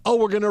just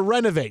we're going to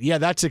renovate. Yeah,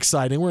 that's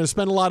exciting. We're going to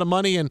spend a lot of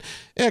money, and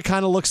it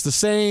kind of looks the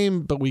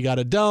same, but we got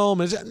a dome.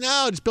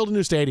 No, just build a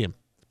new stadium.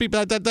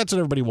 That's what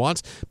everybody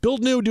wants.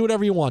 Build new. Do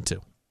whatever you want to.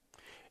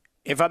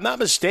 If I'm not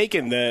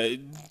mistaken,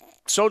 the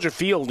Soldier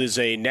Field is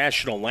a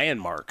national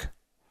landmark.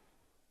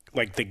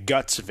 Like the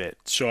guts of it.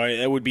 So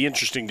it would be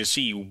interesting to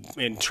see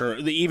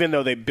even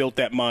though they built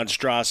that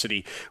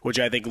monstrosity, which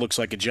I think looks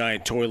like a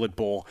giant toilet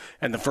bowl.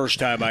 And the first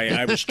time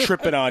I was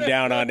tripping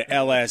down on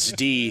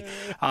LSD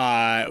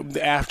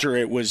after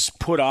it was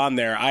put on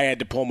there, I had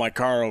to pull my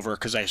car over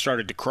because I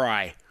started to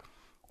cry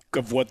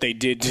of what they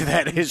did to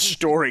that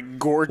historic,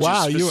 gorgeous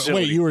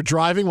facility. You were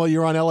driving while you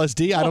were on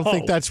LSD? I don't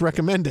think that's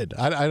recommended.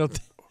 I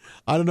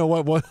don't know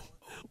what.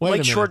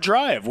 Lakeshore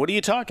Drive. What are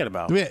you talking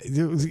about?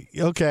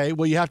 Okay,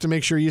 well, you have to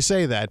make sure you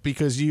say that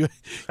because you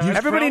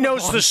everybody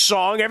knows the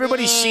song.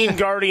 Everybody's seen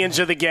Guardians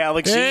of the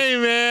Galaxy. Hey,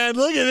 man,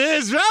 look at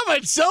this. I'm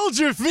at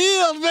Soldier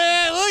Field,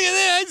 man. Look at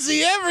this. I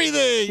see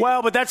everything.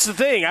 Well, but that's the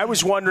thing. I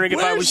was wondering if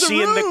I was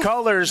seeing the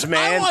colors,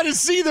 man. I want to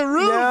see the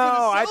roof.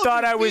 No, I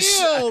thought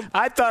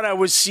I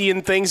was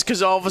seeing things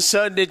because all of a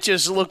sudden it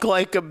just looked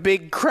like a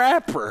big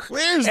crapper.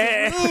 Where's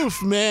the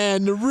roof,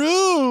 man? The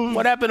roof.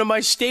 What happened to my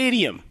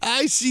stadium?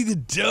 I see the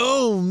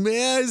dome.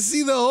 Man, I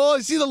see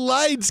the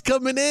lights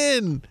coming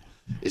in.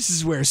 This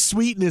is where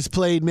Sweetness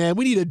played, man.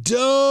 We need a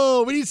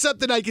dome. We need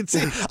something I can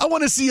see. I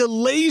want to see a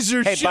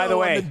laser show by the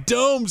way, on the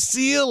dome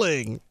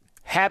ceiling.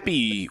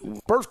 Happy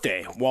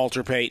birthday,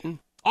 Walter Payton.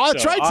 Oh,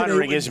 that's right.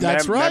 Honoring his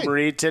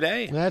memory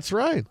today. That's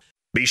right.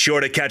 Be sure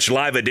to catch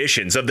live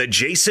editions of The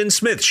Jason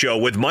Smith Show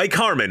with Mike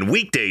Harmon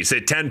weekdays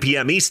at 10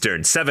 p.m.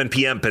 Eastern, 7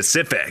 p.m.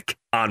 Pacific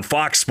on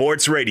Fox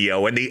Sports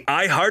Radio and the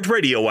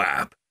iHeartRadio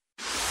app.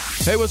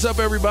 Hey, what's up,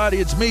 everybody?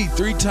 It's me,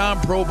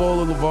 three-time Pro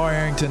Bowler LeVar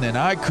Arrington, and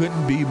I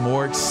couldn't be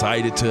more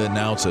excited to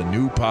announce a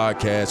new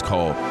podcast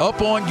called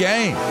Up On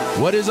Game.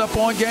 What is Up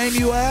On Game,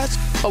 you ask?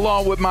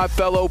 Along with my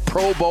fellow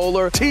Pro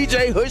Bowler,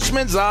 TJ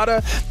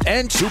Hushmanzada,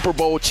 and Super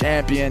Bowl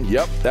champion,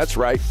 yep, that's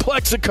right,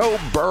 Plexico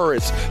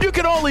Burress. You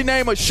can only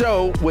name a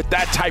show with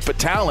that type of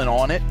talent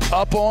on it.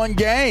 Up On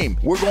Game.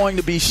 We're going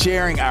to be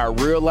sharing our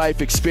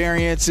real-life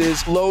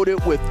experiences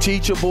loaded with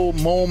teachable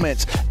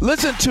moments.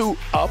 Listen to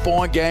Up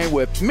On Game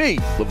with me,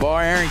 LeVar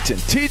Arrington,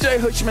 TJ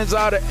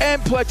Hushmanzada,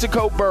 and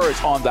Plexico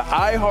Burress on the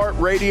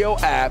iHeartRadio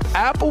app,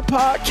 Apple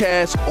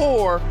Podcasts,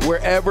 or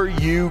wherever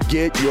you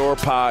get your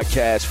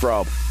podcasts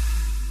from.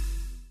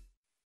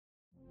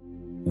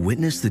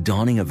 Witness the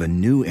dawning of a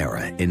new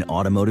era in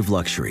automotive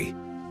luxury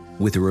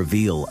with a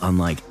reveal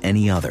unlike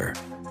any other,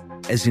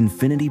 as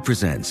Infiniti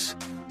presents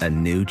a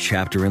new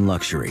chapter in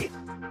luxury,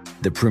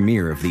 the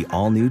premiere of the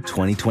all-new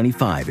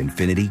 2025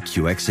 Infiniti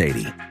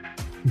QX80.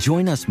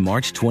 Join us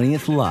March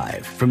 20th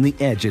live from the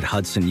Edge at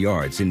Hudson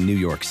Yards in New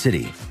York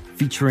City,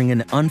 featuring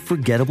an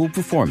unforgettable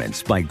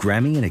performance by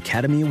Grammy and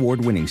Academy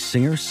Award-winning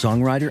singer,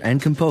 songwriter,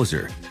 and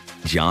composer,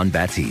 Jon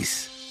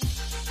Batiste.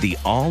 The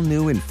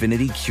all-new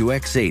Infiniti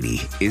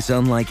QX80 is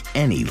unlike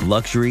any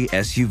luxury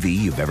SUV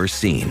you've ever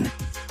seen.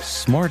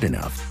 Smart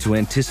enough to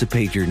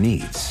anticipate your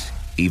needs,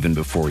 even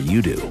before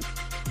you do.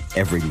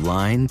 Every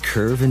line,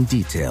 curve, and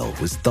detail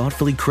was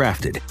thoughtfully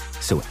crafted,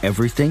 so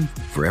everything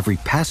for every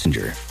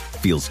passenger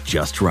feels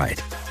just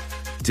right.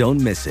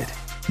 Don't miss it.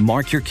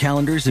 Mark your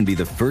calendars and be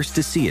the first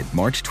to see it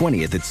March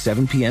 20th at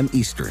 7 p.m.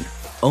 Eastern,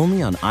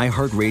 only on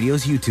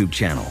iHeartRadio's YouTube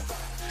channel.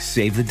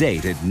 Save the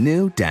date at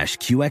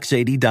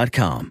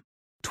new-QX80.com.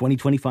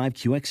 2025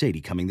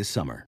 QX80 coming this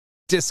summer.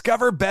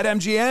 Discover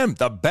BetMGM,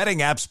 the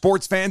betting app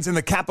sports fans in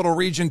the capital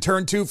region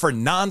turn to for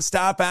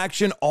nonstop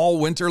action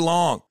all winter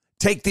long.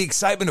 Take the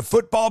excitement of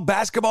football,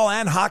 basketball,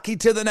 and hockey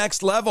to the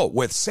next level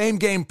with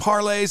same-game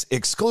parlays,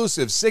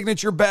 exclusive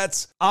signature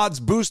bets,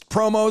 odds boost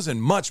promos,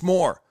 and much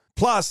more.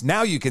 Plus,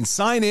 now you can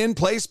sign in,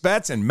 place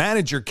bets, and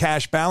manage your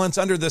cash balance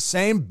under the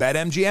same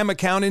BetMGM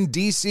account in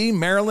D.C.,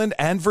 Maryland,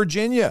 and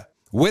Virginia.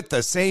 With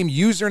the same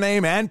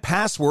username and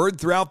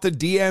password throughout the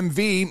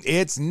DMV,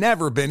 it's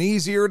never been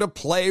easier to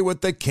play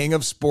with the king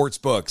of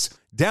sportsbooks.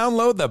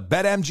 Download the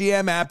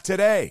BetMGM app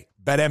today.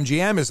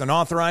 BetMGM is an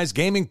authorized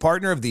gaming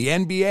partner of the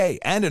NBA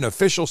and an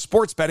official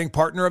sports betting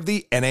partner of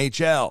the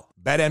NHL.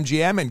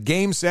 BetMGM and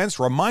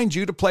GameSense remind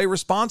you to play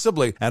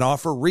responsibly and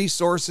offer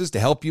resources to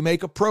help you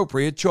make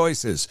appropriate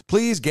choices.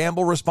 Please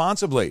gamble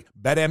responsibly.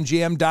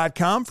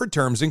 BetMGM.com for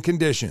terms and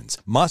conditions.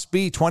 Must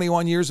be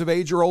 21 years of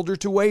age or older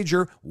to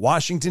wager.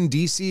 Washington,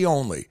 D.C.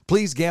 only.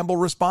 Please gamble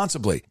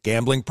responsibly.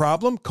 Gambling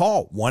problem?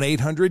 Call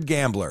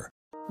 1-800-GAMBLER.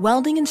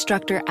 Welding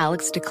instructor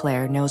Alex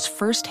DeClaire knows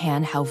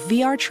firsthand how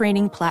VR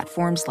training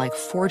platforms like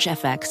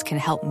ForgeFX can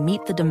help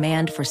meet the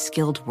demand for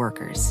skilled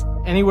workers.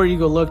 Anywhere you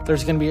go look,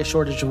 there's going to be a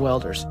shortage of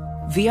welders.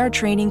 VR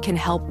training can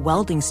help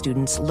welding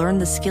students learn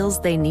the skills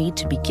they need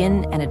to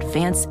begin and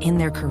advance in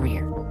their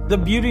career. The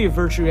beauty of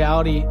virtual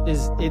reality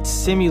is it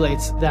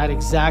simulates that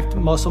exact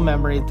muscle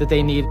memory that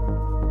they need.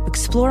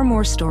 Explore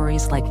more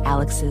stories like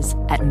Alex's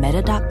at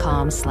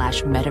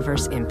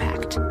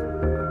meta.com/metaverseimpact.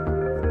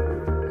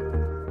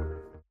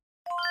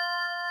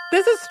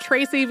 This is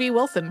Tracy V.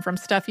 Wilson from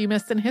Stuff You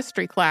Missed in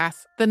History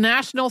Class. The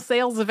national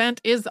sales event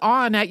is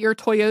on at your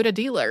Toyota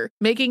dealer,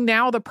 making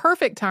now the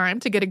perfect time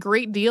to get a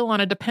great deal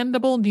on a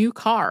dependable new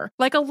car.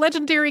 Like a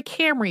legendary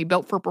Camry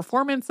built for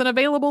performance and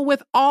available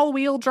with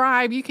all-wheel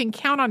drive, you can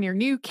count on your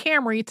new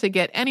Camry to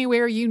get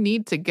anywhere you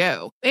need to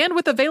go. And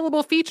with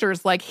available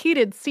features like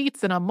heated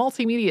seats and a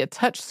multimedia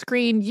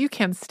touchscreen, you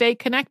can stay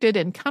connected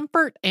in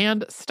comfort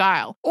and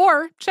style.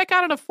 Or check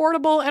out an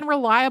affordable and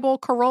reliable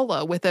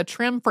Corolla with a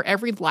trim for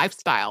every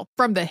lifestyle.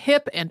 From the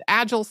hip and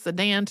agile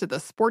sedan to the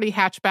sporty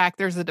hatchback,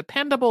 there's a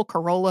dependable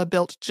Corolla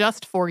built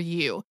just for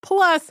you.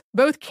 Plus,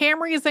 both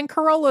Camrys and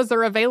Corollas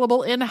are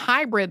available in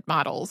hybrid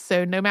models,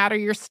 so no matter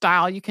your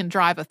style, you can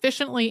drive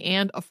efficiently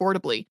and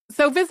affordably.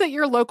 So visit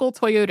your local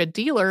Toyota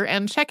dealer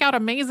and check out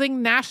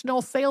amazing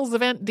national sales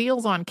event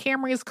deals on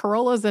Camrys,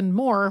 Corollas, and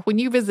more when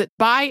you visit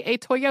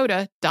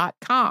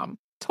buyatoyota.com.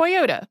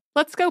 Toyota,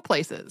 let's go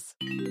places.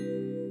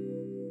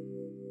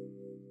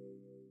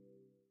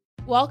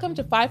 Welcome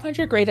to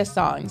 500 Greatest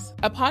Songs,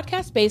 a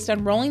podcast based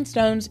on Rolling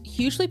Stone's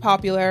hugely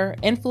popular,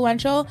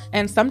 influential,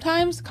 and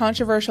sometimes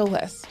controversial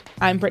list.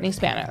 I'm Brittany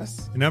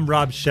Spanos. And I'm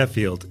Rob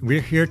Sheffield. We're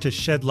here to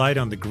shed light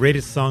on the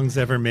greatest songs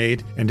ever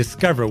made and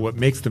discover what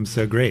makes them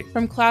so great.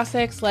 From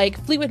classics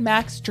like Fleetwood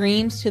Mac's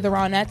Dreams to the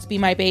Ronettes' Be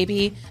My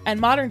Baby, and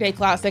modern-day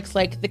classics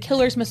like The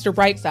Killer's Mr.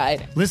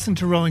 Brightside. Listen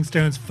to Rolling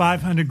Stone's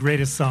 500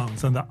 Greatest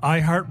Songs on the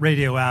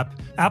iHeartRadio app,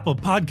 Apple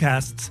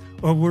Podcasts,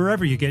 or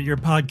wherever you get your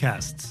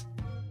podcasts.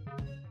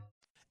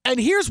 And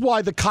here's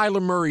why the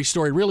Kyler Murray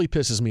story really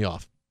pisses me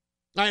off.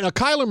 All right, now,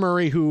 Kyler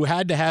Murray, who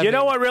had to have... You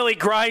know what really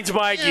grinds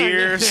my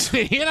gears?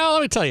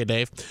 Let me tell you,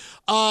 Dave.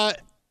 Kyler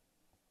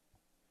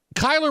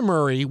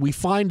Murray, we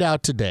find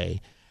out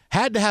today,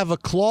 had to have a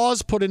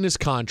clause put in his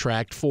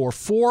contract for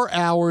 4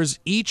 hours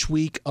each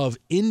week of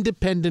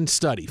independent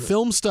study,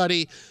 film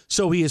study,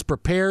 so he is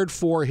prepared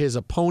for his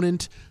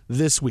opponent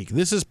this week.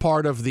 This is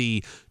part of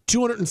the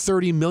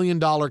 $230 million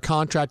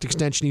contract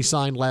extension he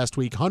signed last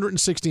week,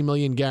 $160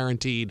 million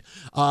guaranteed.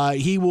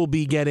 He will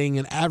be getting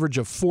an average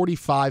of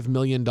 $45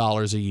 million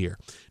a year.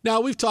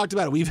 Now, we've talked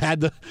about it. We've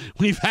had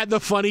the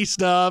funny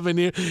stuff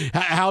and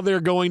how they're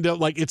going to,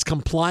 like, it's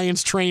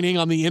compliance training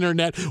on the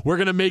internet. We're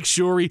going to make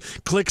sure he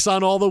clicks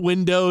on all the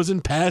windows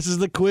and passes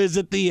the quiz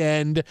at the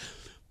end.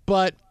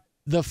 But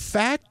the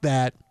fact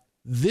that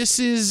this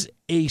is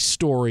a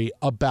story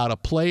about a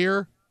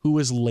player who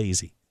is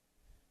lazy.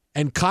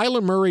 And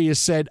Kyler Murray has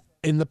said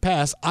in the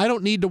past, I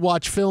don't need to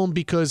watch film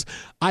because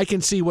I can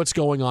see what's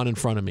going on in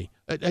front of me.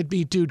 I'd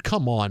be, dude,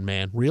 come on,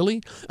 man.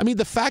 Really? I mean,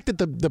 the fact that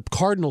the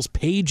Cardinals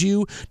paid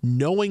you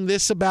knowing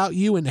this about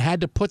you and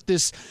had to put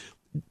this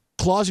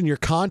clause in your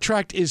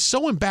contract is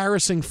so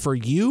embarrassing for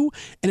you,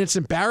 and it's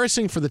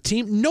embarrassing for the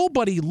team.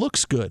 Nobody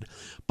looks good.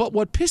 But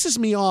what pisses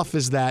me off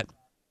is that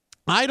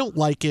I don't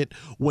like it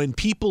when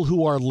people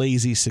who are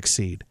lazy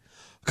succeed.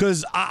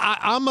 Because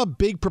I'm a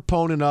big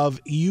proponent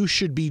of you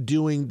should be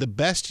doing the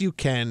best you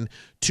can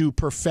to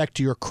perfect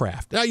your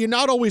craft. Now, you're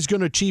not always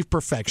going to achieve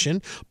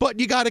perfection, but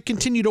you got to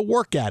continue to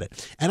work at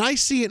it. And I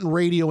see it in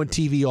radio and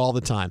TV all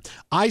the time.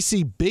 I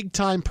see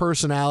big-time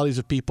personalities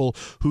of people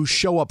who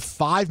show up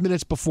 5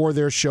 minutes before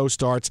their show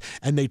starts,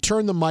 and they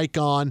turn the mic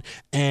on,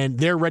 and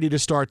they're ready to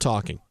start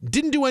talking.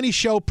 Didn't do any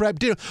show prep.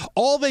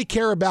 All they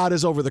care about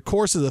is over the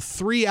course of the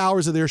 3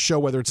 hours of their show,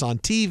 whether it's on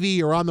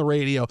TV or on the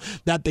radio,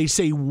 that they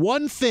say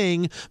one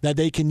thing that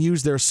they can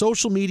use their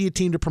social media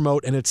team to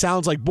promote, and it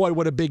sounds like, boy,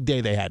 what a big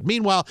day they had.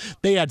 Meanwhile,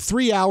 they had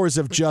 3 hours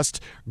of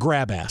just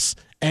grab ass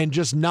and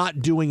just not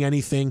doing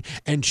anything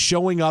and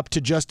showing up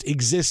to just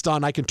exist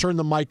on, I can turn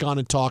the mic on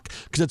and talk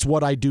because it's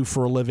what I do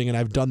for a living and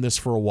I've done this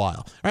for a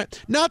while. All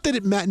right? Not that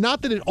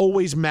it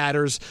always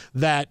matters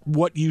that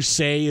what you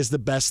say is the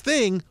best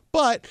thing,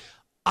 but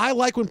I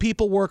like when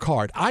people work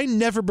hard. I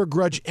never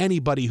begrudge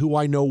anybody who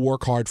I know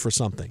work hard for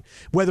something.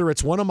 Whether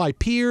it's one of my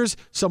peers,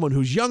 someone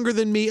who's younger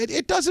than me,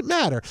 it doesn't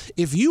matter.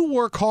 If you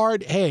work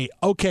hard, hey,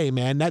 okay,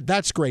 man,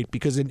 that's great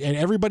because and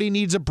everybody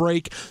needs a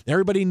break.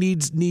 Everybody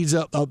needs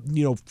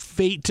a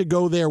fate to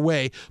go their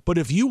way. But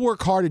if you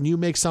work hard and you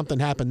make something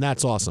happen,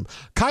 that's awesome.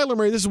 Kyler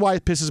Murray, this is why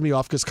it pisses me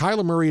off because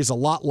Kyler Murray is a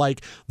lot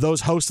like those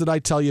hosts that I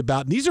tell you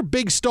about. And these are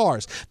big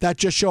stars that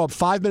just show up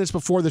 5 minutes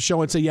before the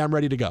show and say, yeah, I'm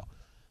ready to go.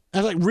 I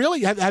was like,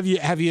 really? Have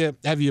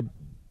you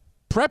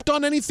prepped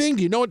on anything?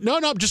 Do you know it? No,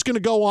 I'm just going to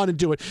go on and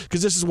do it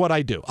because this is what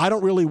I do. I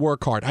don't really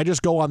work hard. I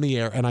just go on the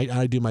air and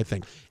I do my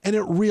thing. And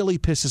it really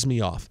pisses me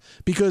off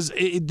because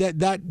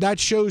that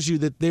shows you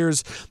that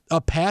there's a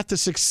path to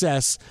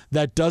success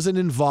that doesn't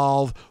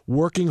involve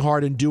working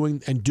hard and doing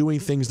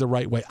things the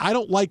right way. I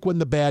don't like when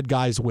the bad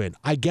guys win.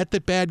 I get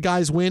that bad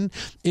guys win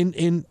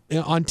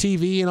on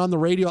TV and on the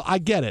radio. I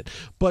get it.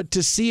 But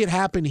to see it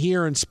happen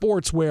here in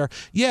sports where,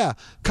 yeah,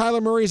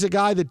 Kyler Murray is a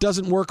guy that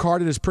doesn't work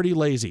hard and is pretty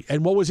lazy.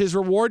 And what was his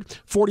reward?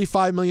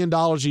 $45 million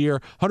a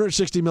year,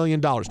 $160 million.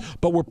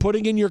 But we're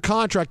putting in your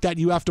contract that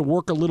you have to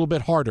work a little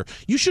bit harder.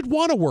 You should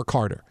want to work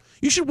harder.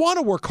 You should want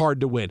to work hard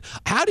to win.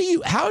 How do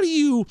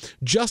you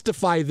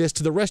justify this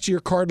to the rest of your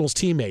Cardinals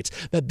teammates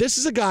that this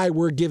is a guy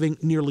we're giving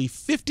nearly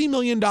 $50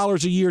 million a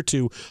year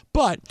to,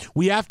 but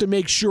we have to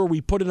make sure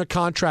we put in a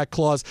contract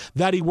clause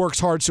that he works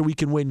hard so we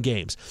can win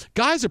games?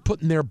 Guys are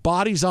putting their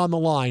bodies on the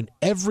line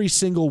every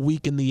single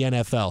week in the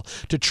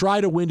NFL to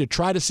try to win, to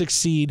try to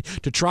succeed,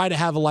 to try to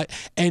have a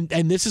life. And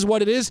this is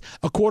what it is,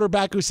 a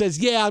quarterback who says,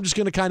 yeah, I'm just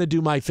going to kind of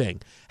do my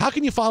thing. How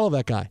can you follow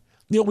that guy?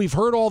 We've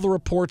heard all the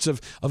reports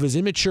of his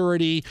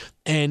immaturity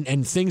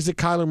and things that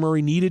Kyler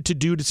Murray needed to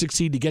do to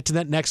succeed to get to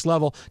that next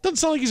level. Doesn't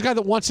sound like he's a guy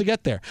that wants to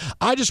get there.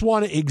 I just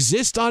want to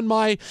exist on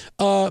my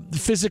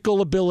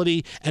physical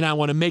ability, and I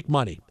want to make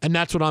money. And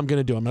that's what I'm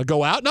going to do. I'm going to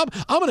go out, and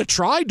I'm going to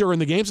try during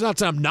the games. Not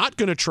saying I'm not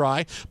going to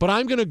try, but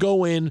I'm going to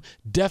go in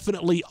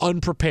definitely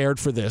unprepared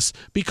for this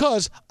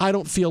because I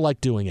don't feel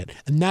like doing it.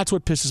 And that's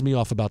what pisses me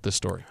off about this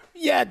story.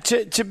 Yeah,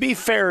 to be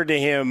fair to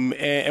him,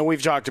 and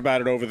we've talked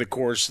about it over the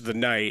course of the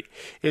night,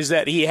 is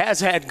that he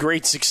has had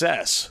great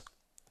success,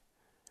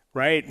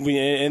 right?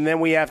 And then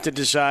we have to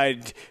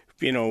decide,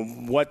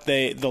 what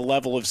the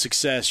level of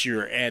success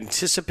you're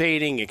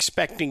anticipating,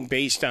 expecting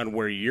based on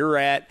where you're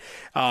at,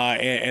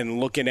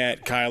 and looking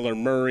at Kyler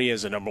Murray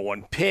as a number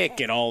one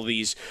pick and all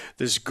this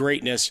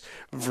greatness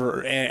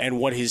and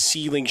what his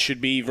ceiling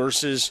should be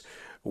versus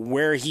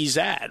where he's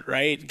at,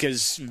 right?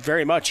 Because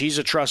very much he's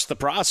a trust the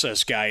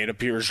process guy, it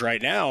appears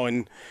right now,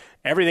 and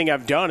everything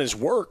I've done has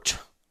worked.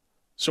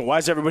 So why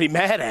is everybody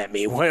mad at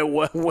me?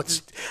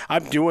 What's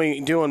I'm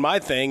doing my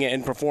thing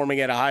and performing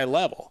at a high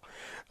level.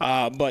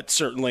 But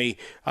certainly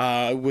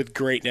with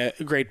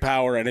great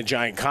power and a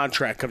giant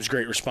contract comes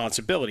great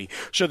responsibility.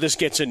 So this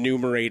gets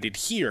enumerated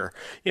here.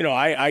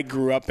 I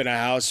grew up in a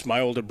house. My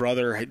older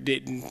brother I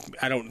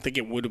don't think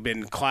it would have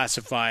been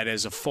classified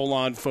as a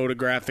full-on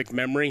photographic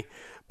memory,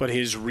 but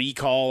his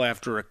recall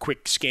after a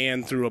quick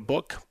scan through a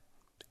book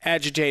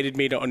agitated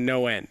me to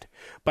no end.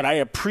 But I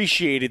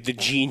appreciated the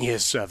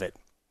genius of it.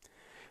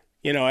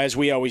 As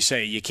we always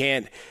say, you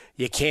can't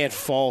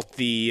fault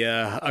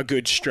a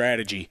good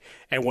strategy.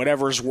 And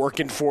whatever's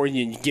working for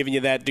you and giving you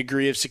that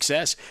degree of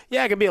success,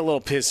 yeah, I can be a little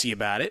pissy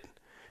about it.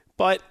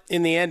 But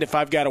in the end, if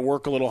I've got to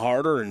work a little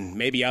harder and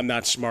maybe I'm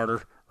not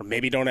smarter, or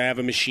maybe don't have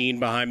a machine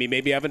behind me,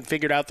 maybe I haven't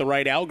figured out the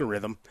right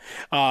algorithm,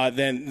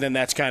 then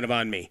that's kind of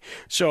on me.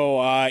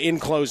 So in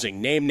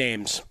closing, name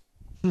names.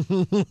 Some of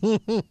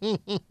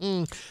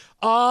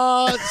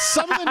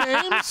the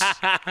names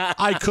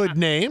I could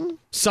name.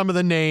 Some of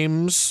the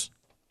names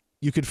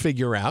you could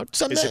figure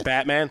out. Is it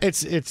Batman?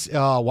 It's.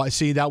 Why?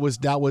 See, that was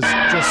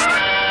just.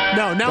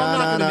 No, now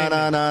I'm not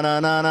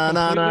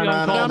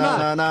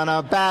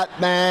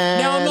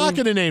Batman. Now I'm not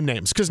going to name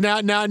names because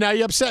now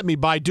you upset me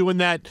by doing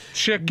that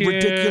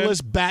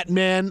ridiculous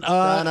Batman.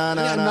 I'm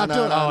not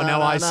doing. Oh,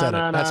 now I said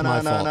it. That's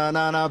my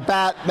fault.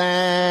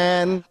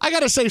 Batman. I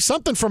got to say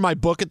something for my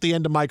book at the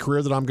end of my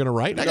career that I'm going to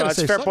write. I got to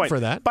say something for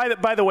that.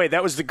 By the way,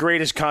 that was the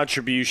greatest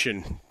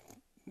contribution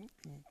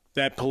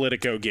that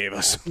Politico gave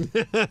us.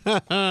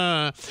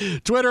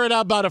 Twitter at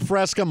About a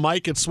Fresca,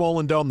 Mike at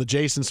Swollen Dome, the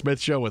Jason Smith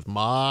Show with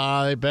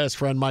my best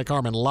friend Mike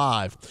Harmon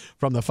live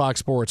from the Fox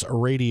Sports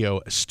Radio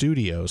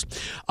studios.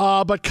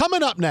 But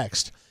coming up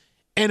next,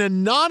 an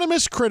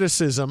anonymous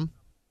criticism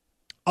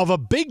of a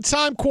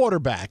big-time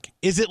quarterback.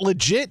 Is it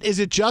legit? Is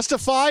it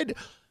justified?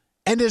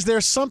 And is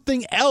there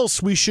something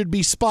else we should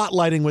be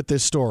spotlighting with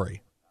this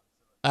story?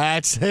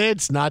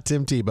 It's not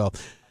Tim Tebow.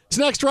 It's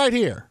next right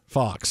here,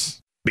 Fox.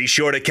 Be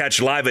sure to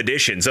catch live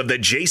editions of The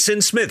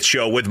Jason Smith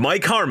Show with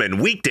Mike Harmon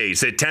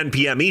weekdays at 10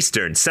 p.m.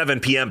 Eastern, 7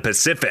 p.m.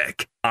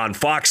 Pacific on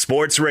Fox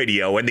Sports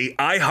Radio and the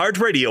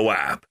iHeartRadio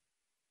app.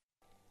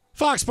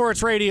 Fox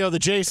Sports Radio, The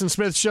Jason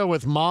Smith Show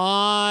with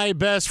my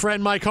best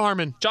friend Mike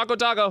Harmon. Choco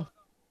Taco.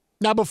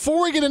 Now,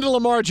 before we get into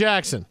Lamar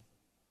Jackson,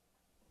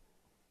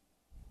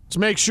 let's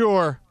make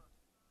sure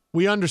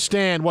we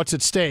understand what's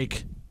at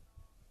stake.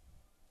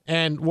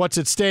 And what's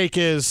at stake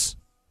is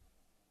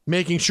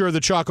making sure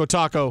the Choco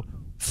Taco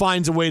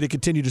finds a way to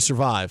continue to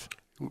survive.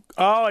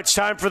 Oh, it's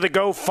time for the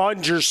Go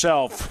Fund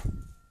Yourself.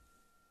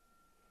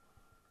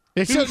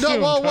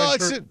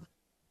 The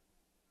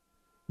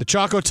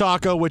Choco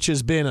Taco, which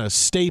has been a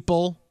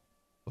staple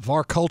of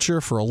our culture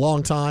for a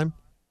long time,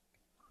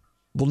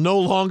 will no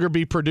longer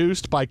be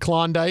produced by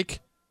Klondike.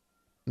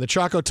 And the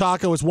Choco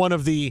Taco is one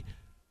of the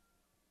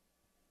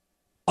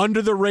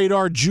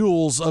under-the-radar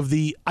jewels of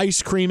the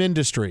ice cream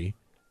industry.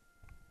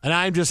 And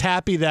I'm just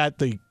happy that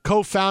the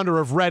co-founder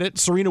of Reddit,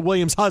 Serena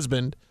Williams'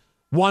 husband,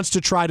 wants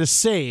to try to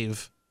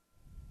save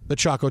the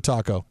Choco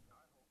Taco.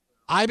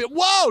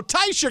 Whoa,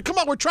 Tysher, come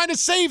on, we're trying to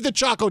save the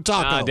Choco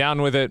Taco.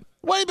 Down with it.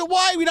 Wait, but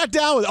why are we not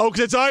down with it? Oh,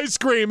 because it's ice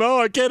cream.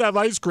 Oh, I can't have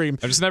ice cream.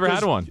 I've just never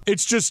had one.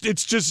 It's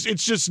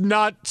just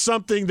not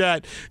something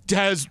that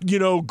has,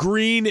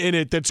 green in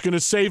it that's going to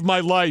save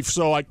my life,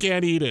 so I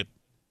can't eat it.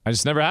 I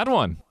just never had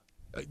one.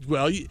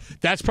 Well,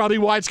 that's probably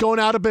why it's going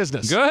out of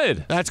business.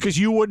 Good. That's because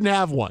you wouldn't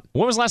have one.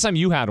 When was the last time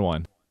you had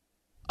one?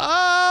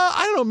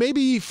 I don't know,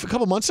 maybe a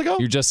couple months ago.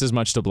 You're just as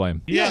much to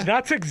blame. Yeah,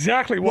 that's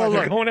exactly why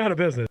they're going out of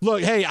business.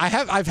 Look, hey,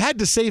 I've had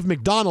to save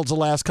McDonald's the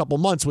last couple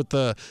months with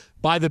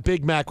buy the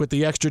Big Mac with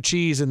the extra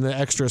cheese and the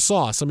extra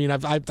sauce. I mean,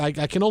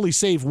 I can only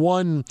save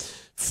one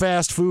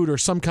fast food or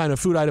some kind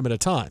of food item at a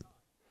time.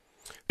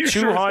 You're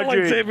sure it's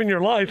like saving your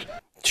life.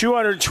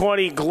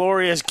 220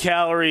 glorious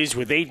calories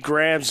with 8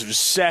 grams of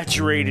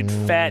saturated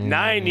fat,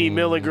 90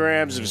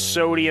 milligrams of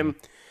sodium,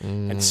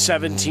 and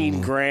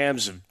 17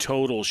 grams of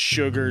total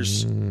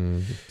sugars.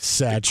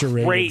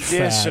 Saturated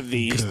greatness fat. Of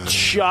the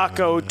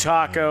Choco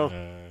Taco.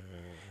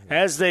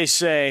 As they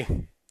say,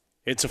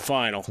 it's a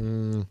final.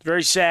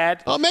 Very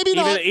sad. Oh, maybe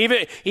not.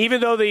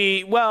 Even though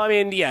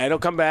it'll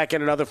come back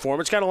in another form.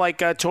 It's kind of like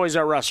Toys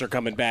R Us are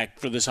coming back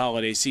for this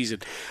holiday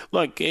season.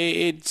 Look,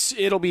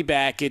 it'll be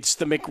back. It's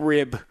the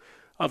McRib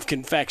of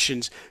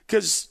confections,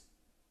 because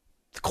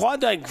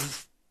Klondike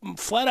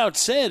flat out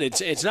said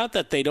it's not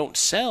that they don't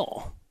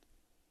sell.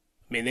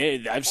 I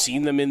mean, I've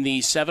seen them in the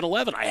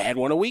 7-Eleven. I had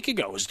one a week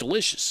ago. It was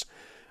delicious.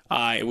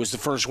 It was the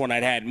first one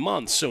I'd had in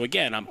months. So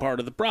again, I'm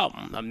part of the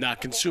problem. I'm not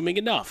consuming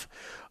enough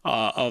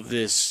of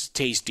this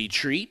tasty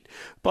treat.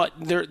 But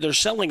they're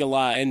selling a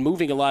lot and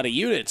moving a lot of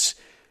units.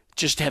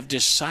 Just have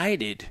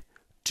decided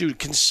to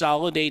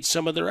consolidate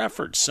some of their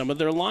efforts, some of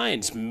their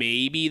lines.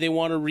 Maybe they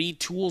want to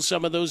retool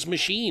some of those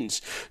machines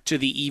to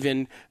the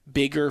even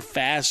bigger,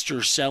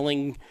 faster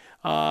selling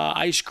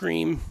ice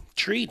cream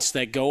treats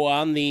that go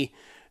on the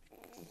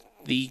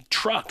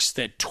trucks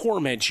that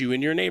torment you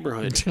in your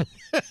neighborhood.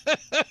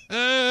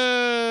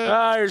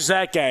 There's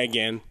that guy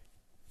again.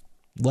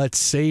 Let's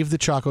save the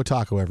Choco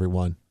Taco,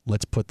 everyone.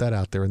 Let's put that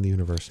out there in the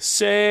universe.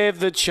 Save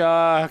the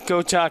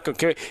Choco Taco.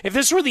 If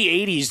this were the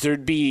 80s,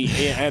 there'd be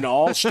an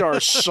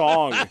all-star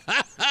song.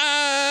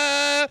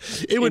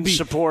 It would be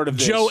support of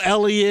this. Joe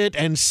Elliott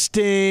and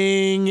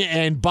Sting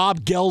and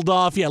Bob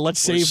Geldof. Yeah, let's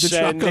save the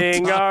Choco Taco.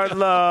 Sending our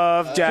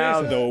love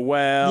down the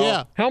well.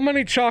 Yeah. How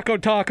many Choco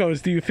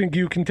Tacos do you think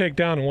you can take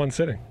down in one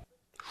sitting?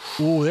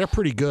 Ooh, they're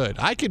pretty good.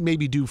 I could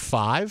maybe do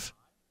 5.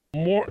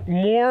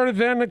 More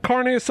than the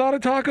carne asada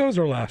tacos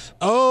or less?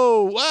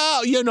 Oh,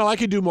 well, I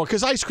could do more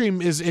because ice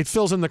cream it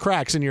fills in the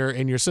cracks in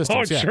your system.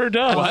 Oh, it sure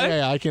does.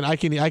 Yeah, I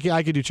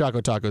can do Choco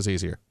Tacos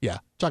easier. Yeah,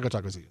 Choco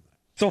Tacos easier.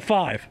 So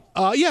 5.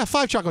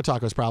 5 Choco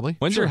Tacos probably.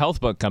 When's your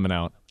health book coming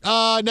out?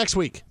 Next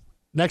week.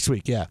 Next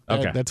week, yeah.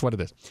 Okay. That's what it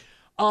is.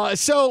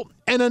 So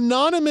an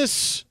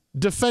anonymous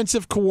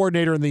defensive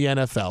coordinator in the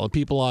NFL, and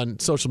people on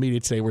social media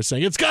today were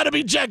saying, it's got to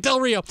be Jack Del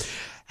Rio,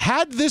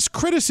 had this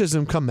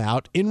criticism come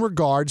out in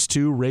regards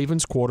to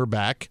Ravens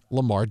quarterback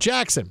Lamar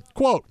Jackson.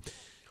 Quote,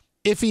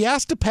 if he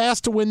has to pass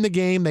to win the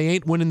game, they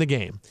ain't winning the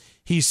game.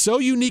 He's so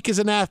unique as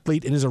an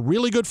athlete and is a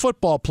really good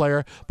football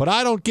player, but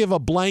I don't give a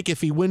blank if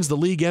he wins the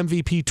league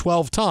MVP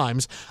 12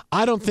 times.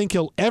 I don't think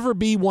he'll ever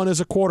be one as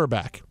a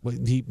quarterback.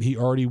 He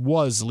already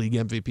was league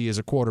MVP as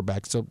a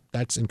quarterback, so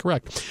that's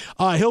incorrect.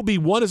 He'll be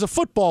one as a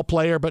football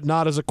player, but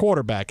not as a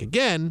quarterback.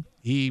 Again,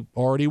 he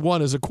already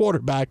won as a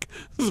quarterback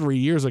 3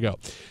 years ago.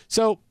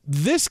 So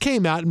this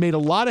came out and made a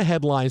lot of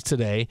headlines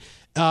today.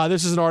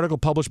 This is an article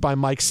published by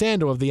Mike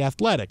Sando of The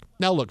Athletic.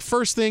 Now, look,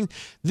 first thing,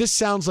 this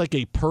sounds like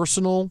a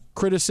personal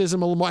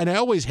criticism of Lamar, and I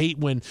always hate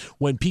when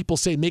people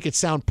make it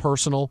sound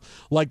personal,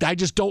 like I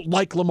just don't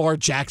like Lamar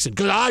Jackson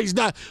because he's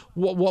not.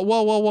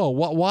 Whoa.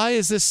 Why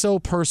is this so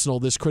personal,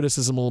 this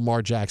criticism of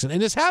Lamar Jackson?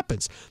 And this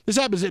happens. This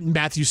happens at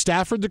Matthew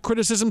Stafford. The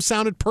criticism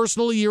sounded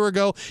personal a year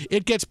ago.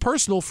 It gets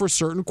personal for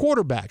certain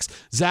quarterbacks.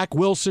 Zach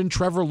Wilson,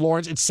 Trevor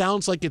Lawrence, it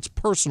sounds like it's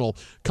personal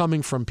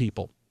coming from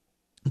people.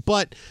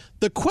 But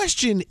the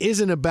question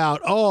isn't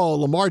about,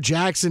 Lamar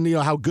Jackson,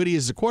 how good he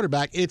is as a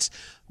quarterback.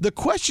 The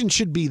question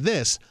should be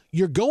this.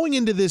 You're going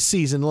into this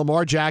season,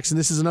 Lamar Jackson,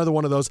 this is another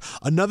one of those,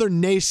 another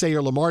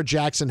naysayer Lamar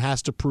Jackson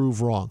has to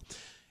prove wrong.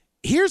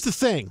 Here's the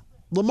thing.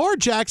 Lamar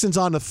Jackson's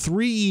on a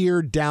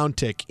 3-year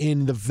downtick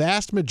in the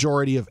vast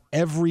majority of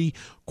every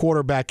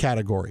quarterback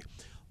category.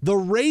 The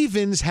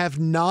Ravens have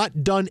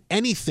not done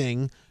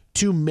anything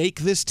to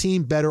make this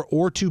team better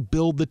or to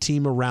build the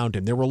team around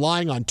him. They're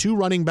relying on 2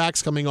 running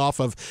backs coming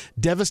off of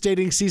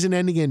devastating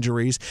season-ending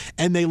injuries,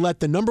 and they let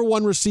the number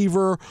 1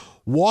 receiver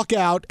walk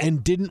out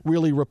and didn't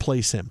really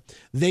replace him.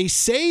 They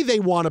say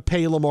they want to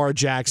pay Lamar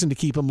Jackson to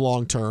keep him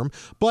long-term,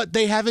 but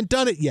they haven't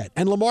done it yet.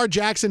 And Lamar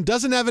Jackson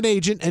doesn't have an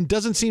agent and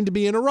doesn't seem to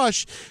be in a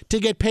rush to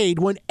get paid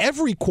when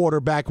every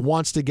quarterback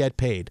wants to get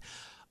paid.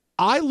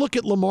 I look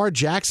at Lamar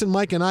Jackson,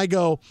 Mike, and I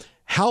go,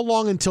 how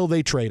long until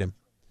they trade him?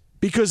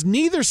 Because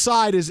neither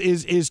side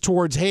is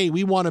towards, hey,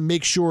 we want to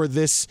make sure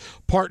this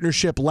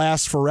partnership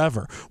lasts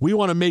forever. We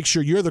want to make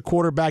sure you're the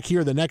quarterback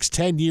here the next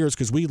 10 years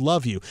because we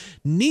love you.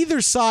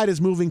 Neither side is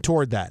moving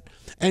toward that.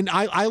 And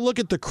I look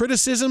at the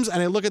criticisms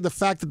and I look at the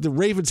fact that the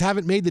Ravens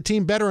haven't made the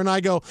team better, and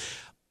I go,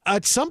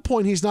 at some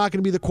point, he's not going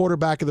to be the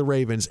quarterback of the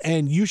Ravens,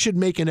 and you should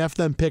make an F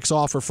them picks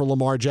offer for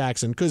Lamar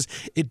Jackson because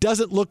it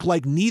doesn't look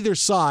like neither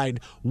side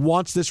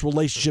wants this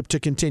relationship to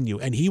continue,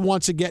 and he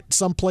wants to get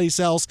someplace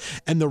else,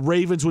 and the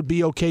Ravens would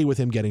be okay with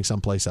him getting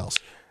someplace else.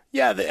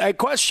 Yeah, I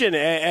question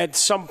at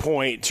some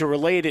point, to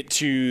relate it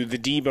to the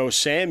Deebo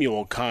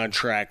Samuel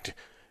contract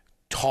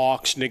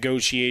talks,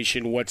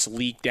 negotiation, what's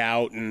leaked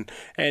out, and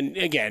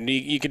again,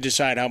 you can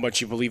decide how much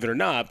you believe it or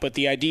not, but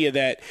the idea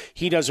that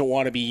he doesn't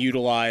want to be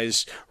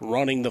utilized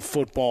running the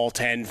football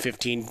 10,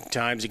 15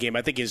 times a game.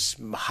 I think his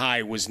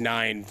high was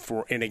 9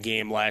 in a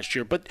game last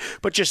year, but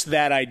just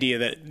that idea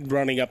that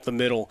running up the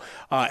middle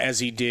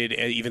as he did,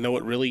 even though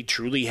it really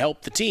truly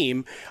helped the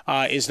team,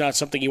 is not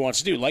something he wants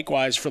to do.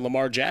 Likewise for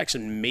Lamar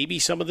Jackson, maybe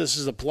some of this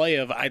is a play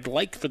of, I'd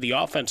like for the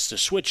offense to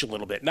switch a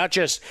little bit, not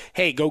just,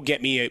 hey, go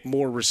get me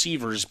more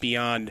receivers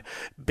beyond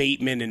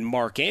Bateman and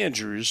Mark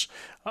Andrews,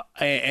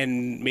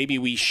 and maybe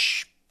we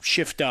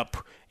shift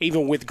up,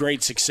 even with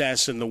great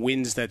success and the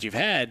wins that you've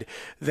had,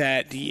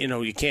 that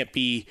you can't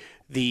be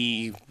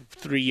the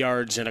 3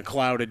 yards in a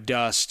cloud of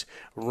dust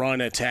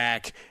run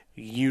attack,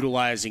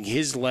 utilizing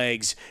his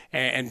legs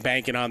and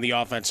banking on the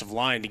offensive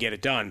line to get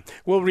it done.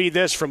 We'll read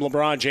this from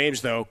LeBron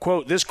James, though.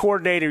 Quote, this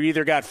coordinator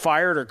either got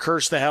fired or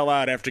cursed the hell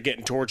out after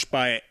getting torched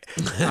by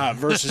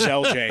versus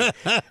LJ.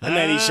 And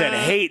then he said,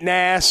 hating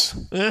ass.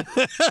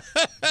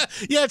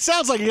 Yeah, it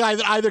sounds like he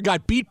either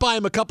got beat by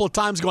him a couple of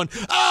times going,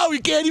 we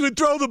can't even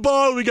throw the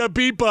ball. We got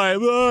beat by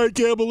him. Oh, I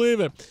can't believe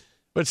it.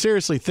 But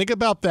seriously, think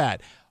about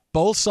that.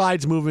 Both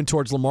sides moving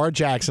towards Lamar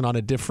Jackson on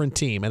a different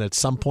team, and at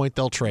some point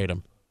they'll trade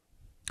him.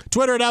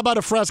 Twitter at How About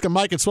a Fresca,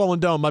 Mike at Swollen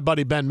Dome, my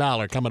buddy Ben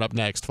Maller coming up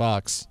next,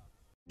 Fox.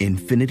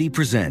 Infiniti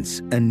presents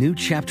a new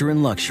chapter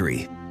in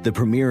luxury, the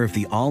premiere of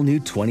the all-new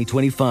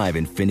 2025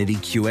 Infiniti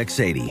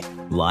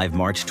QX80, live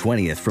March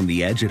 20th from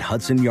the Edge at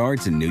Hudson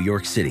Yards in New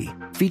York City,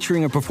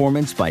 featuring a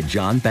performance by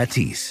John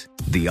Batiste.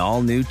 The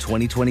all-new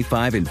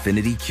 2025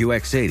 Infiniti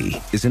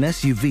QX80 is an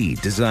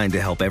SUV designed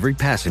to help every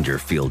passenger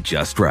feel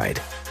just right.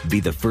 Be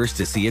the first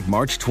to see it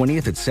March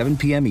 20th at 7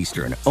 p.m.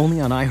 Eastern,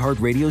 only on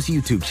iHeartRadio's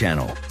YouTube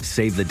channel.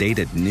 Save the date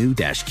at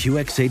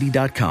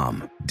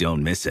new-QX80.com.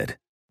 Don't miss it.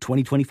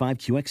 2025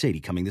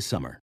 QX80 coming this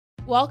summer.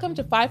 Welcome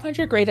to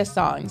 500 Greatest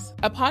Songs,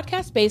 a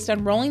podcast based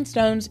on Rolling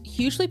Stone's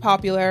hugely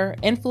popular,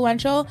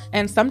 influential,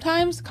 and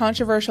sometimes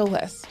controversial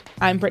list.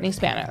 I'm Brittany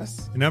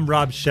Spanos. And I'm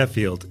Rob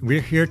Sheffield. We're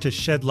here to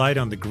shed light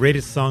on the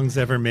greatest songs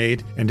ever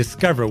made and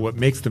discover what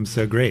makes them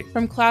so great.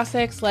 From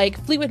classics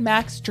like Fleetwood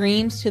Mac's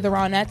Dreams to the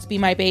Ronettes' Be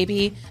My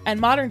Baby, and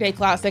modern-day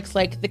classics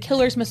like The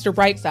Killer's Mr.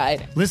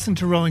 Brightside. Listen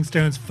to Rolling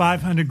Stone's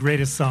 500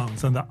 Greatest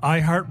Songs on the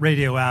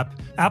iHeartRadio app,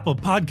 Apple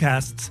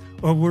Podcasts,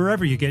 or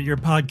wherever you get your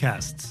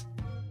podcasts.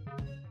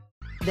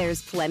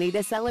 There's plenty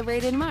to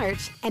celebrate in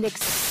March and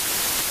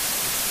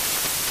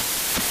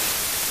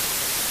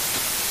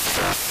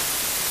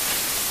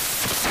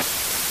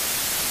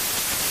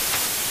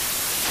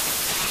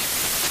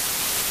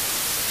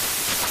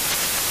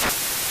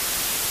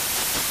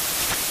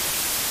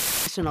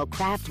National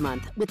Craft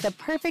Month with the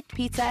perfect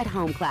pizza at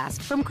home class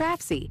from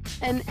Craftsy.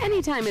 And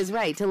anytime is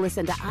right to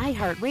listen to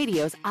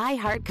iHeartRadio's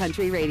iHeart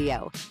Country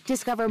Radio.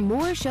 Discover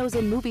more shows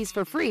and movies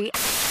for free.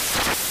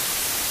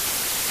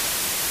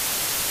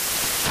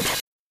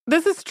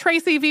 This is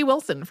Tracy V.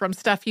 Wilson from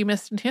Stuff You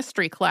Missed in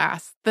History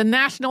class. The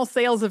national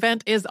sales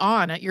event is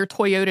on at your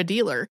Toyota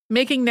dealer,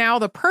 making now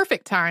the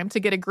perfect time to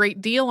get a great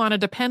deal on a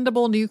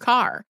dependable new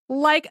car.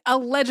 Like a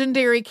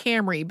legendary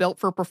Camry built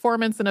for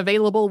performance and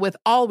available with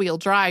all-wheel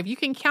drive, you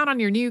can count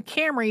on your new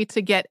Camry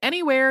to get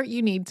anywhere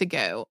you need to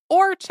go.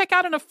 Or check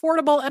out an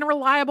affordable and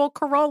reliable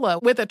Corolla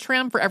with a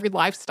trim for every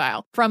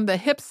lifestyle. From the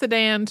hip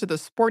sedan to the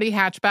sporty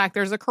hatchback,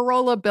 there's a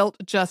Corolla built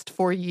just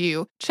for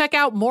you. Check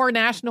out more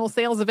national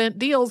sales event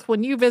deals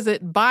when you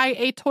visit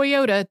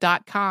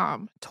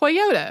buyatoyota.com.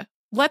 Toyota,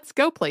 let's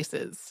go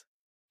places.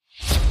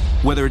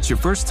 Whether it's your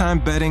first time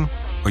betting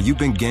or you've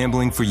been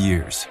gambling for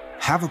years,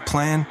 have a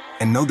plan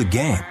and know the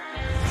game.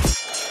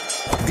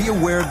 Be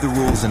aware of the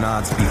rules and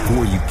odds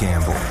before you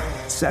gamble.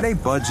 Set a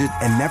budget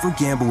and never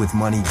gamble with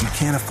money you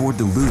can't afford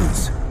to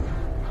lose.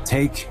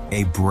 Take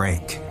a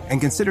break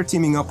and consider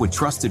teaming up with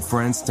trusted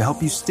friends to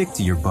help you stick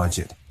to your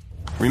budget.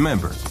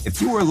 Remember,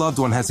 if you or a loved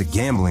one has a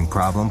gambling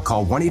problem,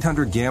 call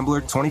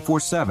 1-800-GAMBLER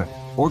 24/7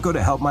 or go to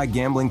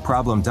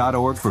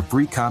helpmygamblingproblem.org for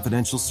free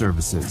confidential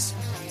services.